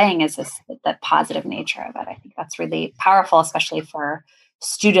relaying is the positive nature of it. I think that's really powerful, especially for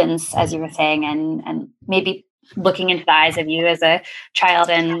students, as you were saying, and maybe looking into the eyes of you as a child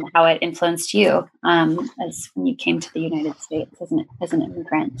and how it influenced you as when you came to the United States as an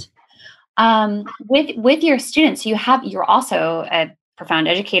immigrant. With your students, you're also a profound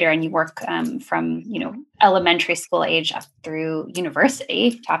educator, and you work from elementary school age up through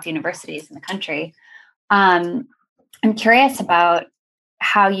university, top universities in the country. I'm curious about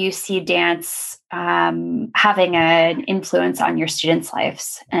how you see dance having an influence on your students'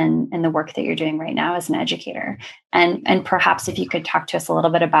 lives and the work that you're doing right now as an educator. And perhaps if you could talk to us a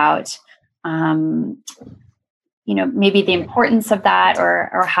little bit about, maybe the importance of that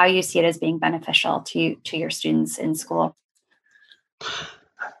or how you see it as being beneficial to your students in school.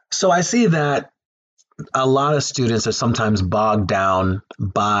 So I see that a lot of students are sometimes bogged down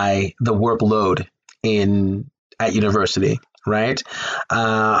by the workload at university, right?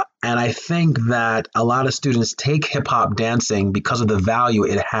 And I think that a lot of students take hip hop dancing because of the value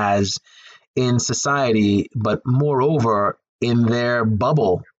it has in society, but moreover in their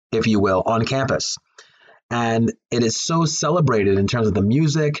bubble, if you will, on campus. And it is so celebrated in terms of the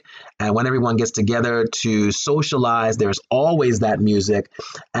music. And when everyone gets together to socialize, there's always that music.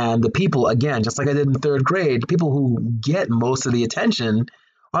 And the people, again, just like I did in third grade, people who get most of the attention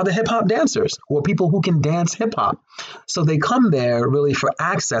are the hip hop dancers or people who can dance hip hop. So they come there really for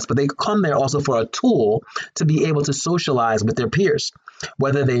access, but they come there also for a tool to be able to socialize with their peers,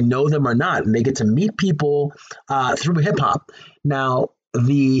 whether they know them or not. And they get to meet people through hip hop. Now,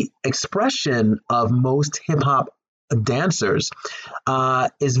 the expression of most hip hop dancers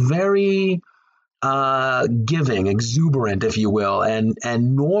is very giving, exuberant, if you will,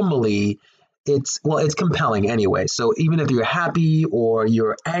 and normally it's compelling anyway. So even if you're happy or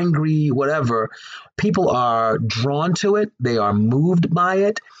you're angry, whatever, people are drawn to it. They are moved by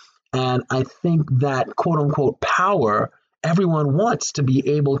it, and I think that quote unquote power, everyone wants to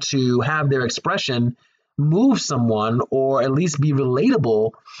be able to have their expression move someone or at least be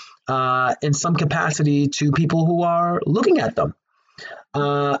relatable in some capacity to people who are looking at them.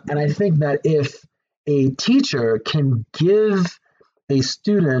 And I think that if a teacher can give a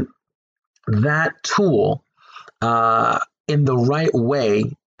student that tool in the right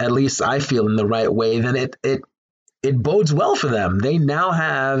way, at least I feel in the right way, then it bodes well for them. They now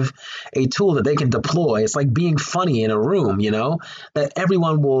have a tool that they can deploy. It's like being funny in a room, that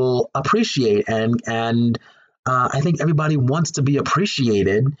everyone will appreciate. And I think everybody wants to be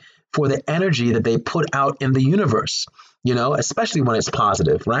appreciated for the energy that they put out in the universe, especially when it's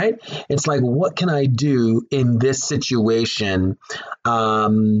positive, right? It's like, what can I do in this situation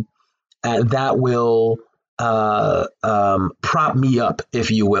that will prop me up, if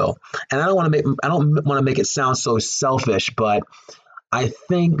you will. And I don't want to make it sound so selfish, but I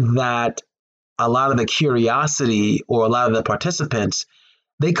think that a lot of the curiosity or a lot of the participants,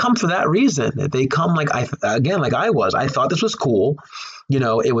 they come for that reason. They come like I was. I thought this was cool.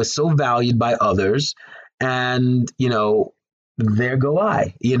 It was so valued by others, and there go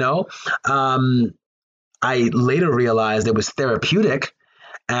I. I later realized it was therapeutic,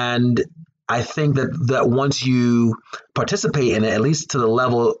 and I think that once you participate in it, at least to the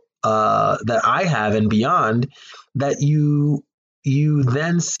level that I have and beyond, that you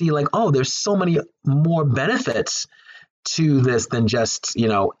then see like, oh, there's so many more benefits to this than just,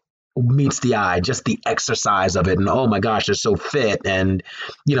 meets the eye, just the exercise of it. And oh my gosh, they're so fit and,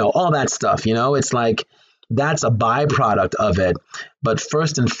 all that stuff, it's like, that's a byproduct of it. But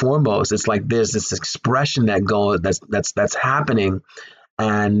first and foremost, it's like there's this expression that's happening.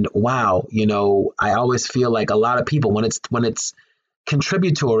 And wow, I always feel like a lot of people, when it's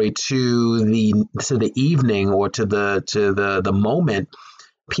contributory to the evening or to the moment,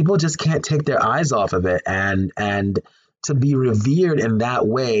 people just can't take their eyes off of it. And to be revered in that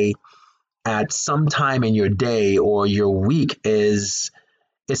way at some time in your day or your week is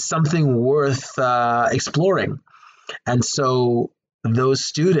something worth exploring. And so those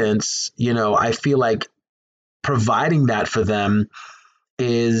students, I feel like providing that for them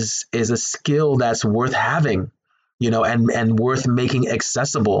is a skill that's worth having, and worth making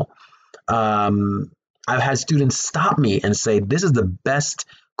accessible. I've had students stop me and say, this is the best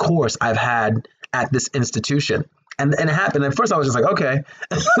course I've had at this institution. And it happened. At first I was just like, okay.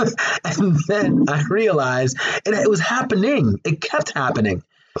 And then I realized it was happening. It kept happening.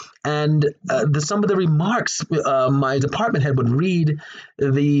 And some of the remarks my department head would read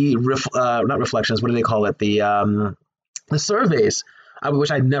not reflections, what do they call it? The surveys,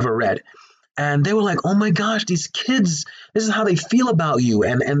 which I'd never read. And they were like, oh my gosh, these kids, this is how they feel about you.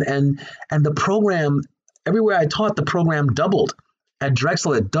 And the program, everywhere I taught, the program doubled. At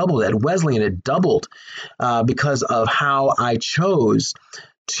Drexel, it doubled. At Wesleyan, it doubled because of how I chose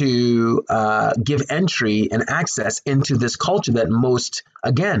to give entry and access into this culture that most,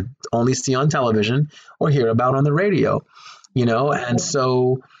 again, only see on television or hear about on the radio, And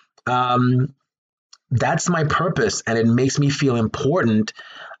so that's my purpose, and it makes me feel important.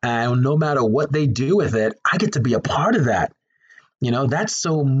 And no matter what they do with it, I get to be a part of that. That's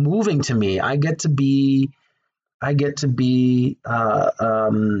so moving to me. I get to be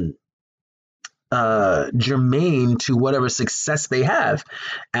germane to whatever success they have.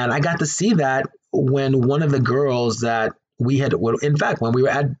 And I got to see that when one of the girls that we had, well, in fact, when we were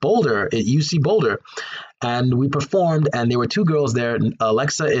at Boulder, at UC Boulder, and we performed, and there were two girls there,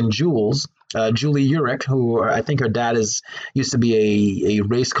 Alexa and Jules, Julie Urich, who I think her dad used to be a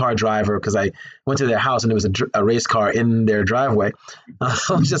race car driver, because I went to their house and there was a race car in their driveway. I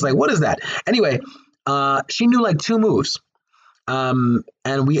was just like, what is that? Anyway, she knew like two moves. And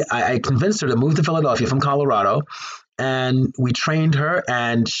I convinced her to move to Philadelphia from Colorado, and we trained her,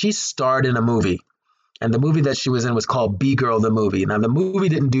 and she starred in a movie. And the movie that she was in was called B-Girl the Movie. Now, the movie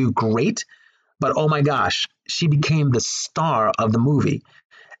didn't do great, but oh my gosh, she became the star of the movie.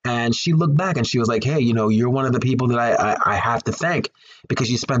 And she looked back and she was like, hey, you're one of the people that I have to thank, because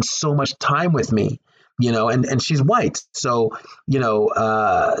you spent so much time with me, and she's white. So,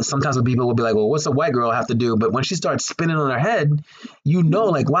 sometimes when people will be like, well, what's a white girl have to do? But when she starts spinning on her head,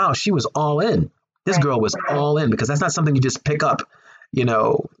 like, wow, she was all in. This girl was all in, because that's not something you just pick up,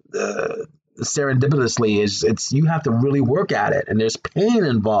 serendipitously. It's you have to really work at it, and there's pain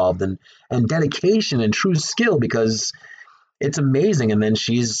involved, and dedication and true skill, because it's amazing. And then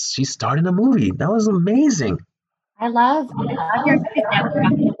she's starting a movie. That was amazing. I love your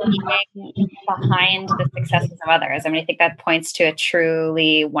being behind the successes of others. I mean, I think that points to a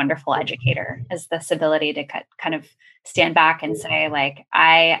truly wonderful educator, is this ability to kind of stand back and say, like,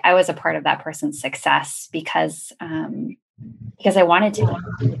 I was a part of that person's success because I wanted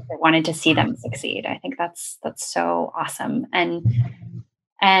to see them succeed. I think that's so awesome. And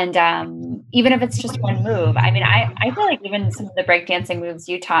even if it's just one move, I mean, I feel like even some of the breakdancing moves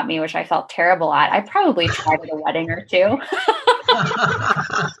you taught me, which I felt terrible at, I probably tried at a wedding or two.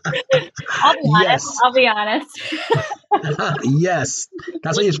 I'll be honest. Yes,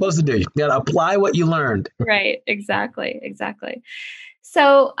 that's what you're supposed to do. You got to apply what you learned. Right. Exactly.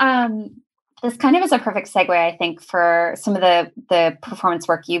 So this kind of is a perfect segue, I think, for some of the performance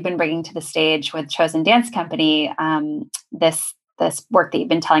work you've been bringing to the stage with Chosen Dance Company. This work that you've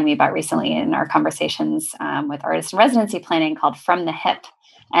been telling me about recently in our conversations with artists in residency planning, called From the Hip.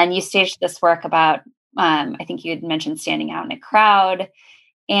 And you staged this work about, I think you had mentioned standing out in a crowd.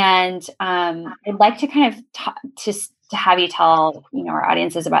 And I'd like to kind of just to have you tell our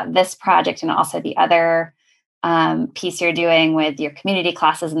audiences about this project, and also the other piece you're doing with your community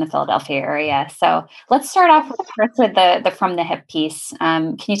classes in the Philadelphia area. So let's start off first with the From the Hip piece.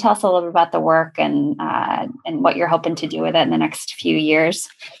 Can you tell us a little bit about the work and what you're hoping to do with it in the next few years?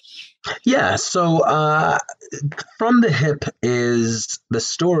 Yeah. So From the Hip is the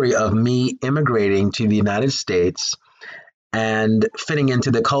story of me immigrating to the United States and fitting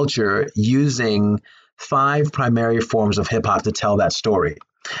into the culture using 5 primary forms of hip hop to tell that story.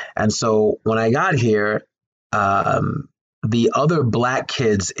 And so when I got here, the other Black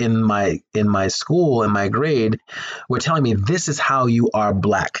kids in my school, in my grade, were telling me, this is how you are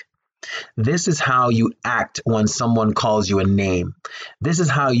Black. This is how you act when someone calls you a name. This is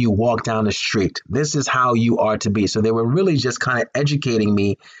how you walk down the street. This is how you are to be. So they were really just kind of educating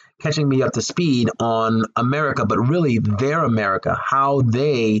me, catching me up to speed on America, but really their America, how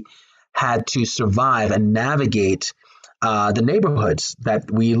they had to survive and navigate the neighborhoods that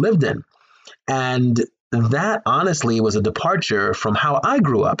we lived in. And that honestly was a departure from how I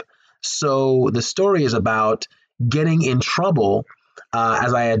grew up. So the story is about getting in trouble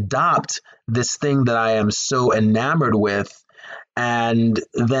as I adopt this thing that I am so enamored with, and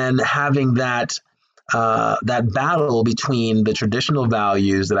then having that battle between the traditional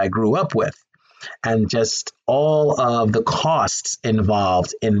values that I grew up with, and just all of the costs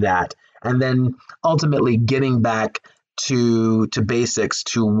involved in that, and then ultimately getting back to basics,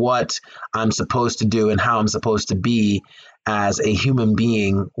 to what I'm supposed to do and how I'm supposed to be as a human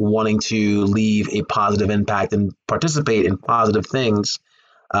being wanting to leave a positive impact and participate in positive things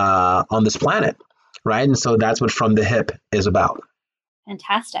on this planet, right? And so that's what From the Hip is about.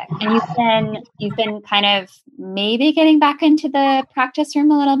 Fantastic. And you've been kind of maybe getting back into the practice room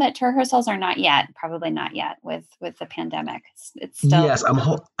a little bit to rehearsals, or not yet? Probably not yet with the pandemic. It's still. Yes,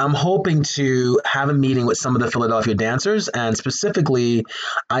 I'm hoping to have a meeting with some of the Philadelphia dancers, and specifically,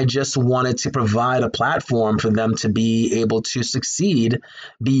 I just wanted to provide a platform for them to be able to succeed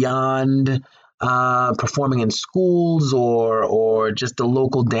beyond performing in schools or just the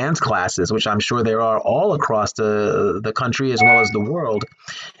local dance classes, which I'm sure there are all across the country as well as the world.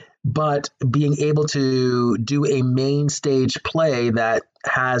 But being able to do a main stage play that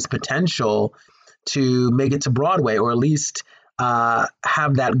has potential to make it to Broadway, or at least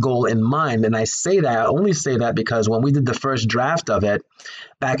have that goal in mind. And I only say that because when we did the first draft of it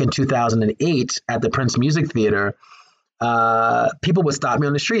back in 2008 at the Prince Music Theater, people would stop me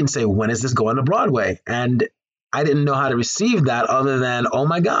on the street and say, "When is this going to Broadway?" And I didn't know how to receive that other than, "Oh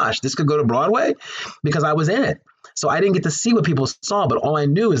my gosh, this could go to Broadway," because I was in it. So I didn't get to see what people saw, but all I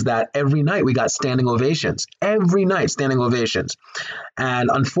knew is that every night we got standing ovations. Every night, standing ovations. And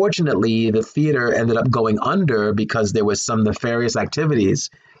unfortunately, the theater ended up going under because there was some nefarious activities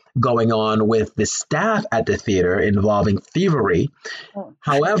going on with the staff at the theater involving thievery. Oh.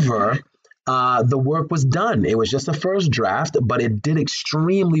 However, the work was done. It was just a first draft, but it did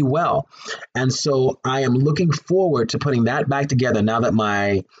extremely well. And so I am looking forward to putting that back together now that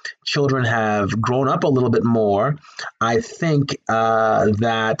my children have grown up a little bit more. I think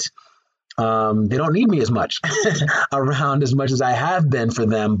that they don't need me as much around as much as I have been for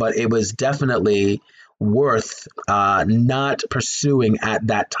them, but it was definitely worth not pursuing at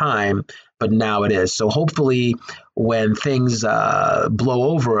that time, but now it is. So hopefully, when things blow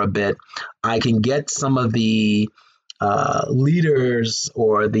over a bit, I can get some of the leaders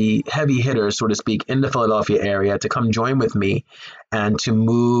or the heavy hitters, so to speak, in the Philadelphia area to come join with me and to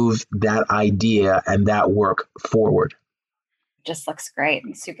move that idea and that work forward. Just looks great.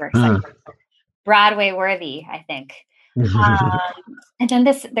 I'm super excited. Broadway worthy, I think. And then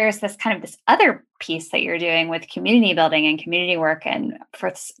there's this kind of this other piece that you're doing with community building and community work, and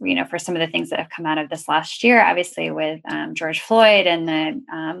for some of the things that have come out of this last year, obviously with George Floyd and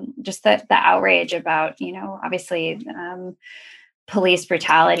the outrage about obviously police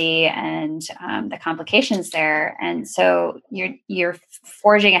brutality and the complications there. And so you're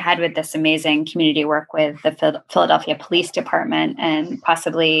forging ahead with this amazing community work with the Philadelphia Police Department, and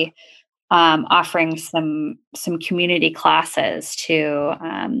possibly offering some community classes to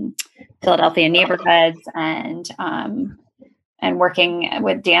Philadelphia neighborhoods, and working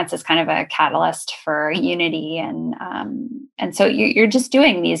with dance as kind of a catalyst for unity, and so you're just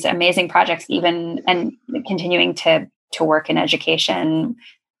doing these amazing projects, even, and continuing to work in education,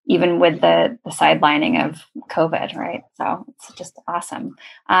 even with the sidelining of COVID, right? So it's just awesome.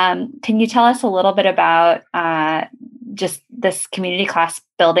 Can you tell us a little bit about just this community class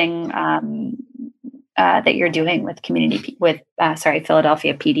building that you're doing with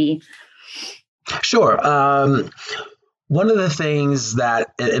Philadelphia PD? Sure. One of the things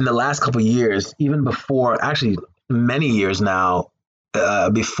that in the last couple of years, even before, actually many years now,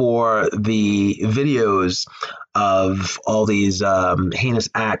 before the videos of all these heinous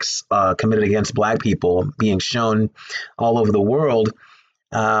acts committed against Black people being shown all over the world,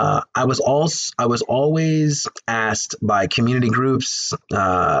 I was always asked by community groups,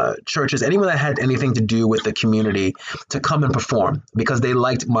 churches, anyone that had anything to do with the community, to come and perform because they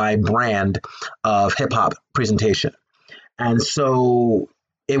liked my brand of hip hop presentation. And so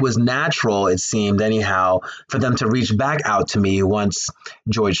it was natural, it seemed anyhow, for them to reach back out to me once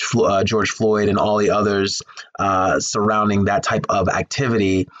George Floyd and all the others surrounding that type of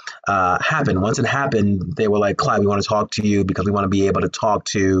activity happened. Once it happened, they were like, "Clyde, we want to talk to you because we want to be able to talk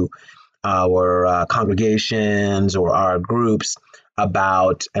to our congregations or our groups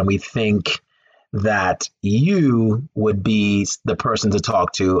about, and we think that you would be the person to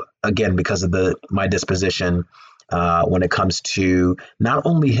talk to, again, because of my disposition when it comes to not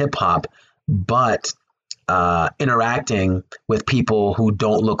only hip hop, but interacting with people who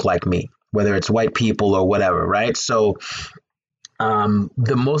don't look like me, whether it's white people or whatever, right?" So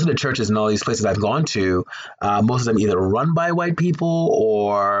most of the churches in all these places I've gone to, most of them either run by white people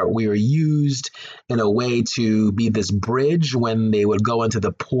or we were used in a way to be this bridge when they would go into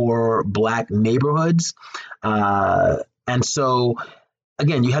the poor Black neighborhoods. And so,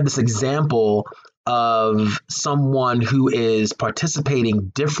 again, you have this example of someone who is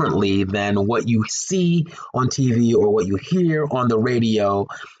participating differently than what you see on TV or what you hear on the radio,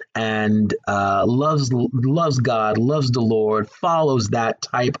 and loves God, loves the Lord, follows that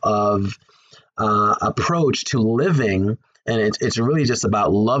type of approach to living, and it's really just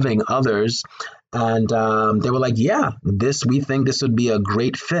about loving others. And they were like, "Yeah, we think this would be a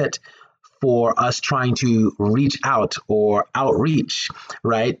great fit for us trying to reach out or outreach,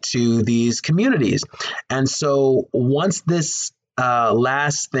 right, to these communities." And so once this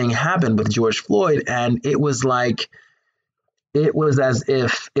last thing happened with George Floyd, and it was as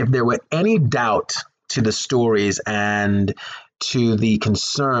if there were any doubt to the stories and to the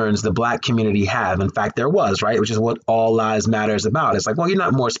concerns the Black community have. In fact, there was, right? Which is what All Lives Matter is about. It's like, well, you're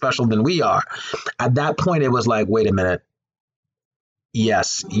not more special than we are. At that point, it was like, wait a minute.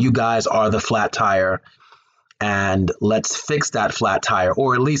 Yes, you guys are the flat tire, and let's fix that flat tire,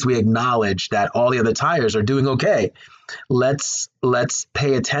 or at least we acknowledge that all the other tires are doing okay. Let's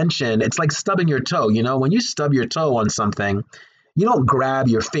pay attention. It's like stubbing your toe. When you stub your toe on something, you don't grab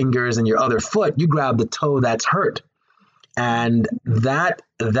your fingers and your other foot. You grab the toe that's hurt, and that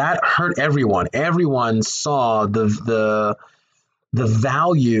hurt everyone. Everyone saw the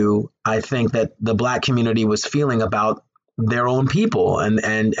value, I think, that the Black community was feeling about their own people, and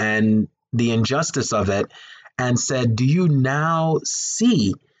the injustice of it, and said, do you now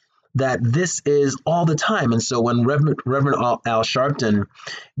see that this is all the time? And so when Reverend Al Sharpton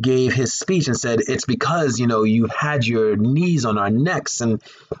gave his speech and said, it's because, you had your knees on our necks, and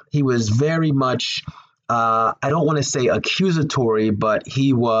he was very much, I don't want to say accusatory, but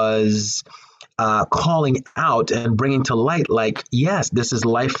he was calling out and bringing to light, like, yes, this is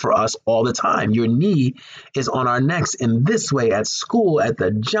life for us all the time. Your knee is on our necks in this way, at school, at the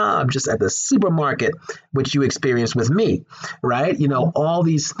job, just at the supermarket, which you experienced with me, right? All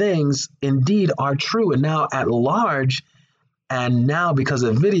these things indeed are true. And now at large, and now because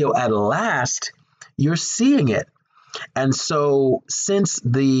of video, at last, you're seeing it. And so since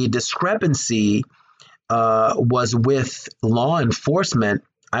the discrepancy was with law enforcement,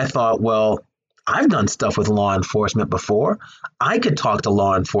 I thought, well, I've done stuff with law enforcement before. I could talk to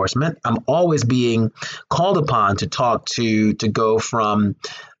law enforcement. I'm always being called upon to go from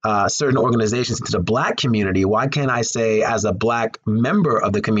certain organizations to the Black community. Why can't I say, as a Black member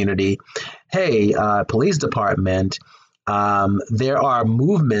of the community, hey, police department, there are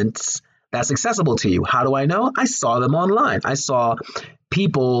movements that's accessible to you. How do I know? I saw them online. I saw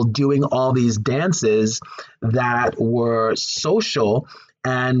people doing all these dances that were social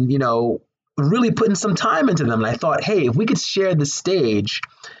and, really putting some time into them. And I thought, hey, if we could share the stage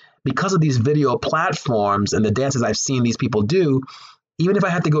because of these video platforms and the dances I've seen these people do, even if I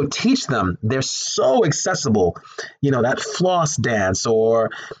had to go teach them, they're so accessible. That floss dance or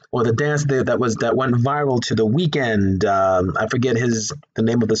the dance that went viral to The Weeknd. I forget the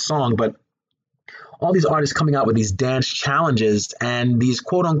name of the song, but all these artists coming out with these dance challenges and these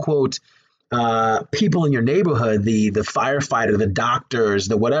quote unquote people in your neighborhood, the firefighter, the doctors,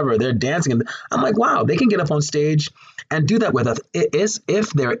 the whatever, they're dancing. And I'm like, wow, they can get up on stage and do that with us. It is if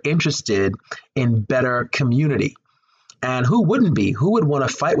they're interested in better community. And who wouldn't be? Who would want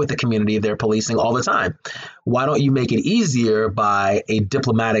to fight with the community if they're policing all the time? Why don't you make it easier by a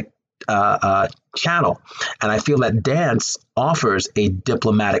diplomatic channel? And I feel that dance offers a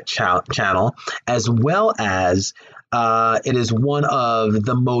diplomatic channel, as well as it is one of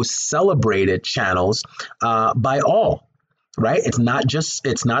the most celebrated channels by all, right? It's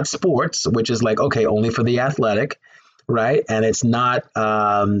not sports, which is like, okay, only for the athletic, right? And it's not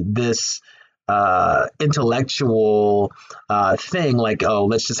this intellectual thing like, oh,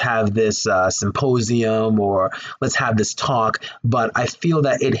 let's just have this symposium or let's have this talk. But I feel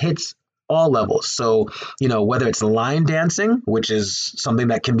that it hits all levels. So, whether it's line dancing, which is something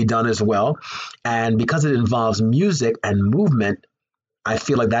that can be done as well, and because it involves music and movement, I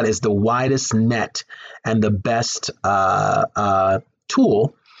feel like that is the widest net and the best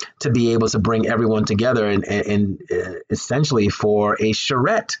tool to be able to bring everyone together and essentially for a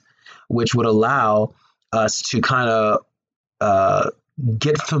charrette, which would allow us to kind of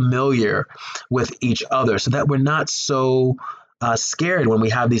get familiar with each other so that we're not so scared when we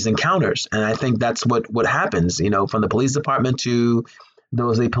have these encounters. And I think that's what happens, from the police department to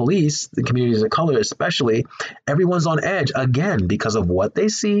those they police, the communities of color especially, everyone's on edge again because of what they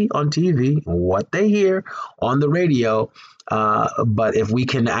see on TV, what they hear on the radio. But if we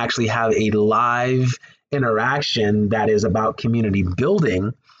can actually have a live interaction that is about community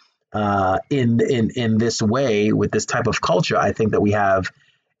building in this way with this type of culture, I think that we have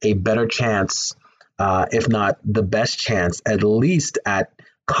a better chance, if not the best chance, at least at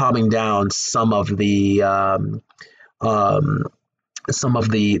calming down some of the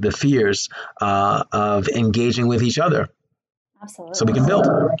fears of engaging with each other. Absolutely. So we can build.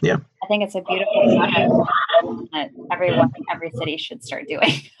 Yeah. I think it's a beautiful project that everyone in every city should start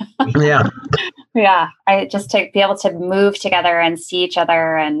doing. Yeah. Yeah. To be able to move together and see each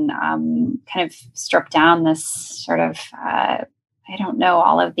other and kind of strip down this sort of,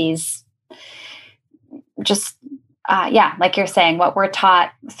 all of these just, like you're saying, what we're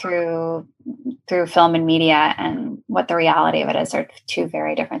taught through film and media and what the reality of it is are two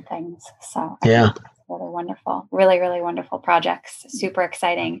very different things. So yeah. Really wonderful, really, really wonderful projects. Super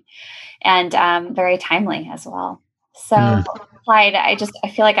exciting and very timely as well. So, Clyde, I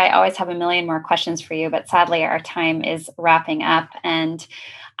feel like I always have a million more questions for you, but sadly our time is wrapping up. And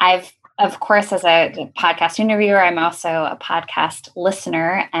of course, as a podcast interviewer, I'm also a podcast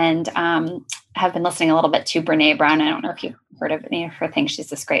listener, and have been listening a little bit to Brene Brown. I don't know if you've heard of any of her things. She's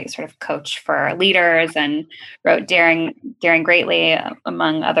this great sort of coach for leaders, and wrote Daring Greatly,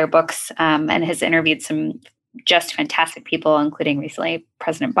 among other books, and has interviewed some just fantastic people, including recently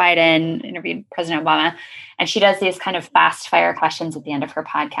President Biden, interviewed President Obama. And she does these kind of fast fire questions at the end of her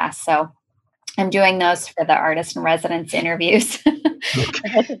podcast. So I'm doing those for the artist in residence interviews.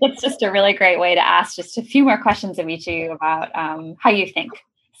 Okay. It's just a really great way to ask just a few more questions of each of you about how you think.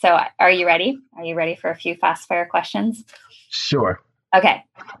 So are you ready? Are you ready for a few fast fire questions? Sure. Okay.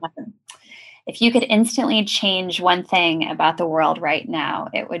 Awesome. If you could instantly change one thing about the world right now,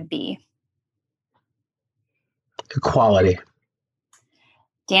 it would be? Equality.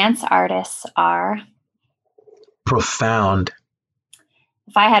 Dance artists are? Profound.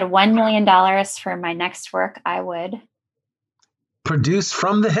 If I had $1 million for my next work, I would? Produce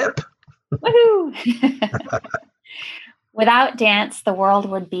from the hip. Woohoo! Without dance, the world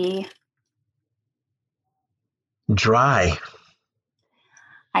would be? Dry.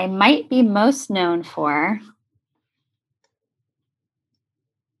 I might be most known for?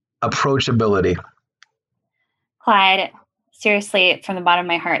 Approachability. Clyde, seriously, from the bottom of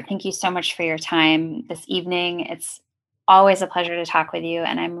my heart, thank you so much for your time this evening. It's always a pleasure to talk with you.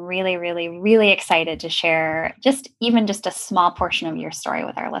 And I'm really, really, really excited to share even just a small portion of your story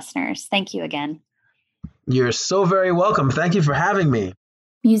with our listeners. Thank you again. You're so very welcome. Thank you for having me.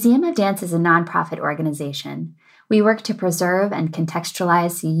 Museum of Dance is a nonprofit organization. We work to preserve and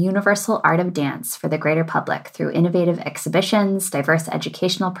contextualize the universal art of dance for the greater public through innovative exhibitions, diverse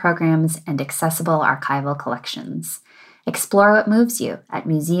educational programs, and accessible archival collections. Explore what moves you at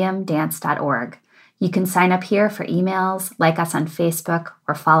museumdance.org. You can sign up here for emails, like us on Facebook,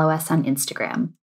 or follow us on Instagram.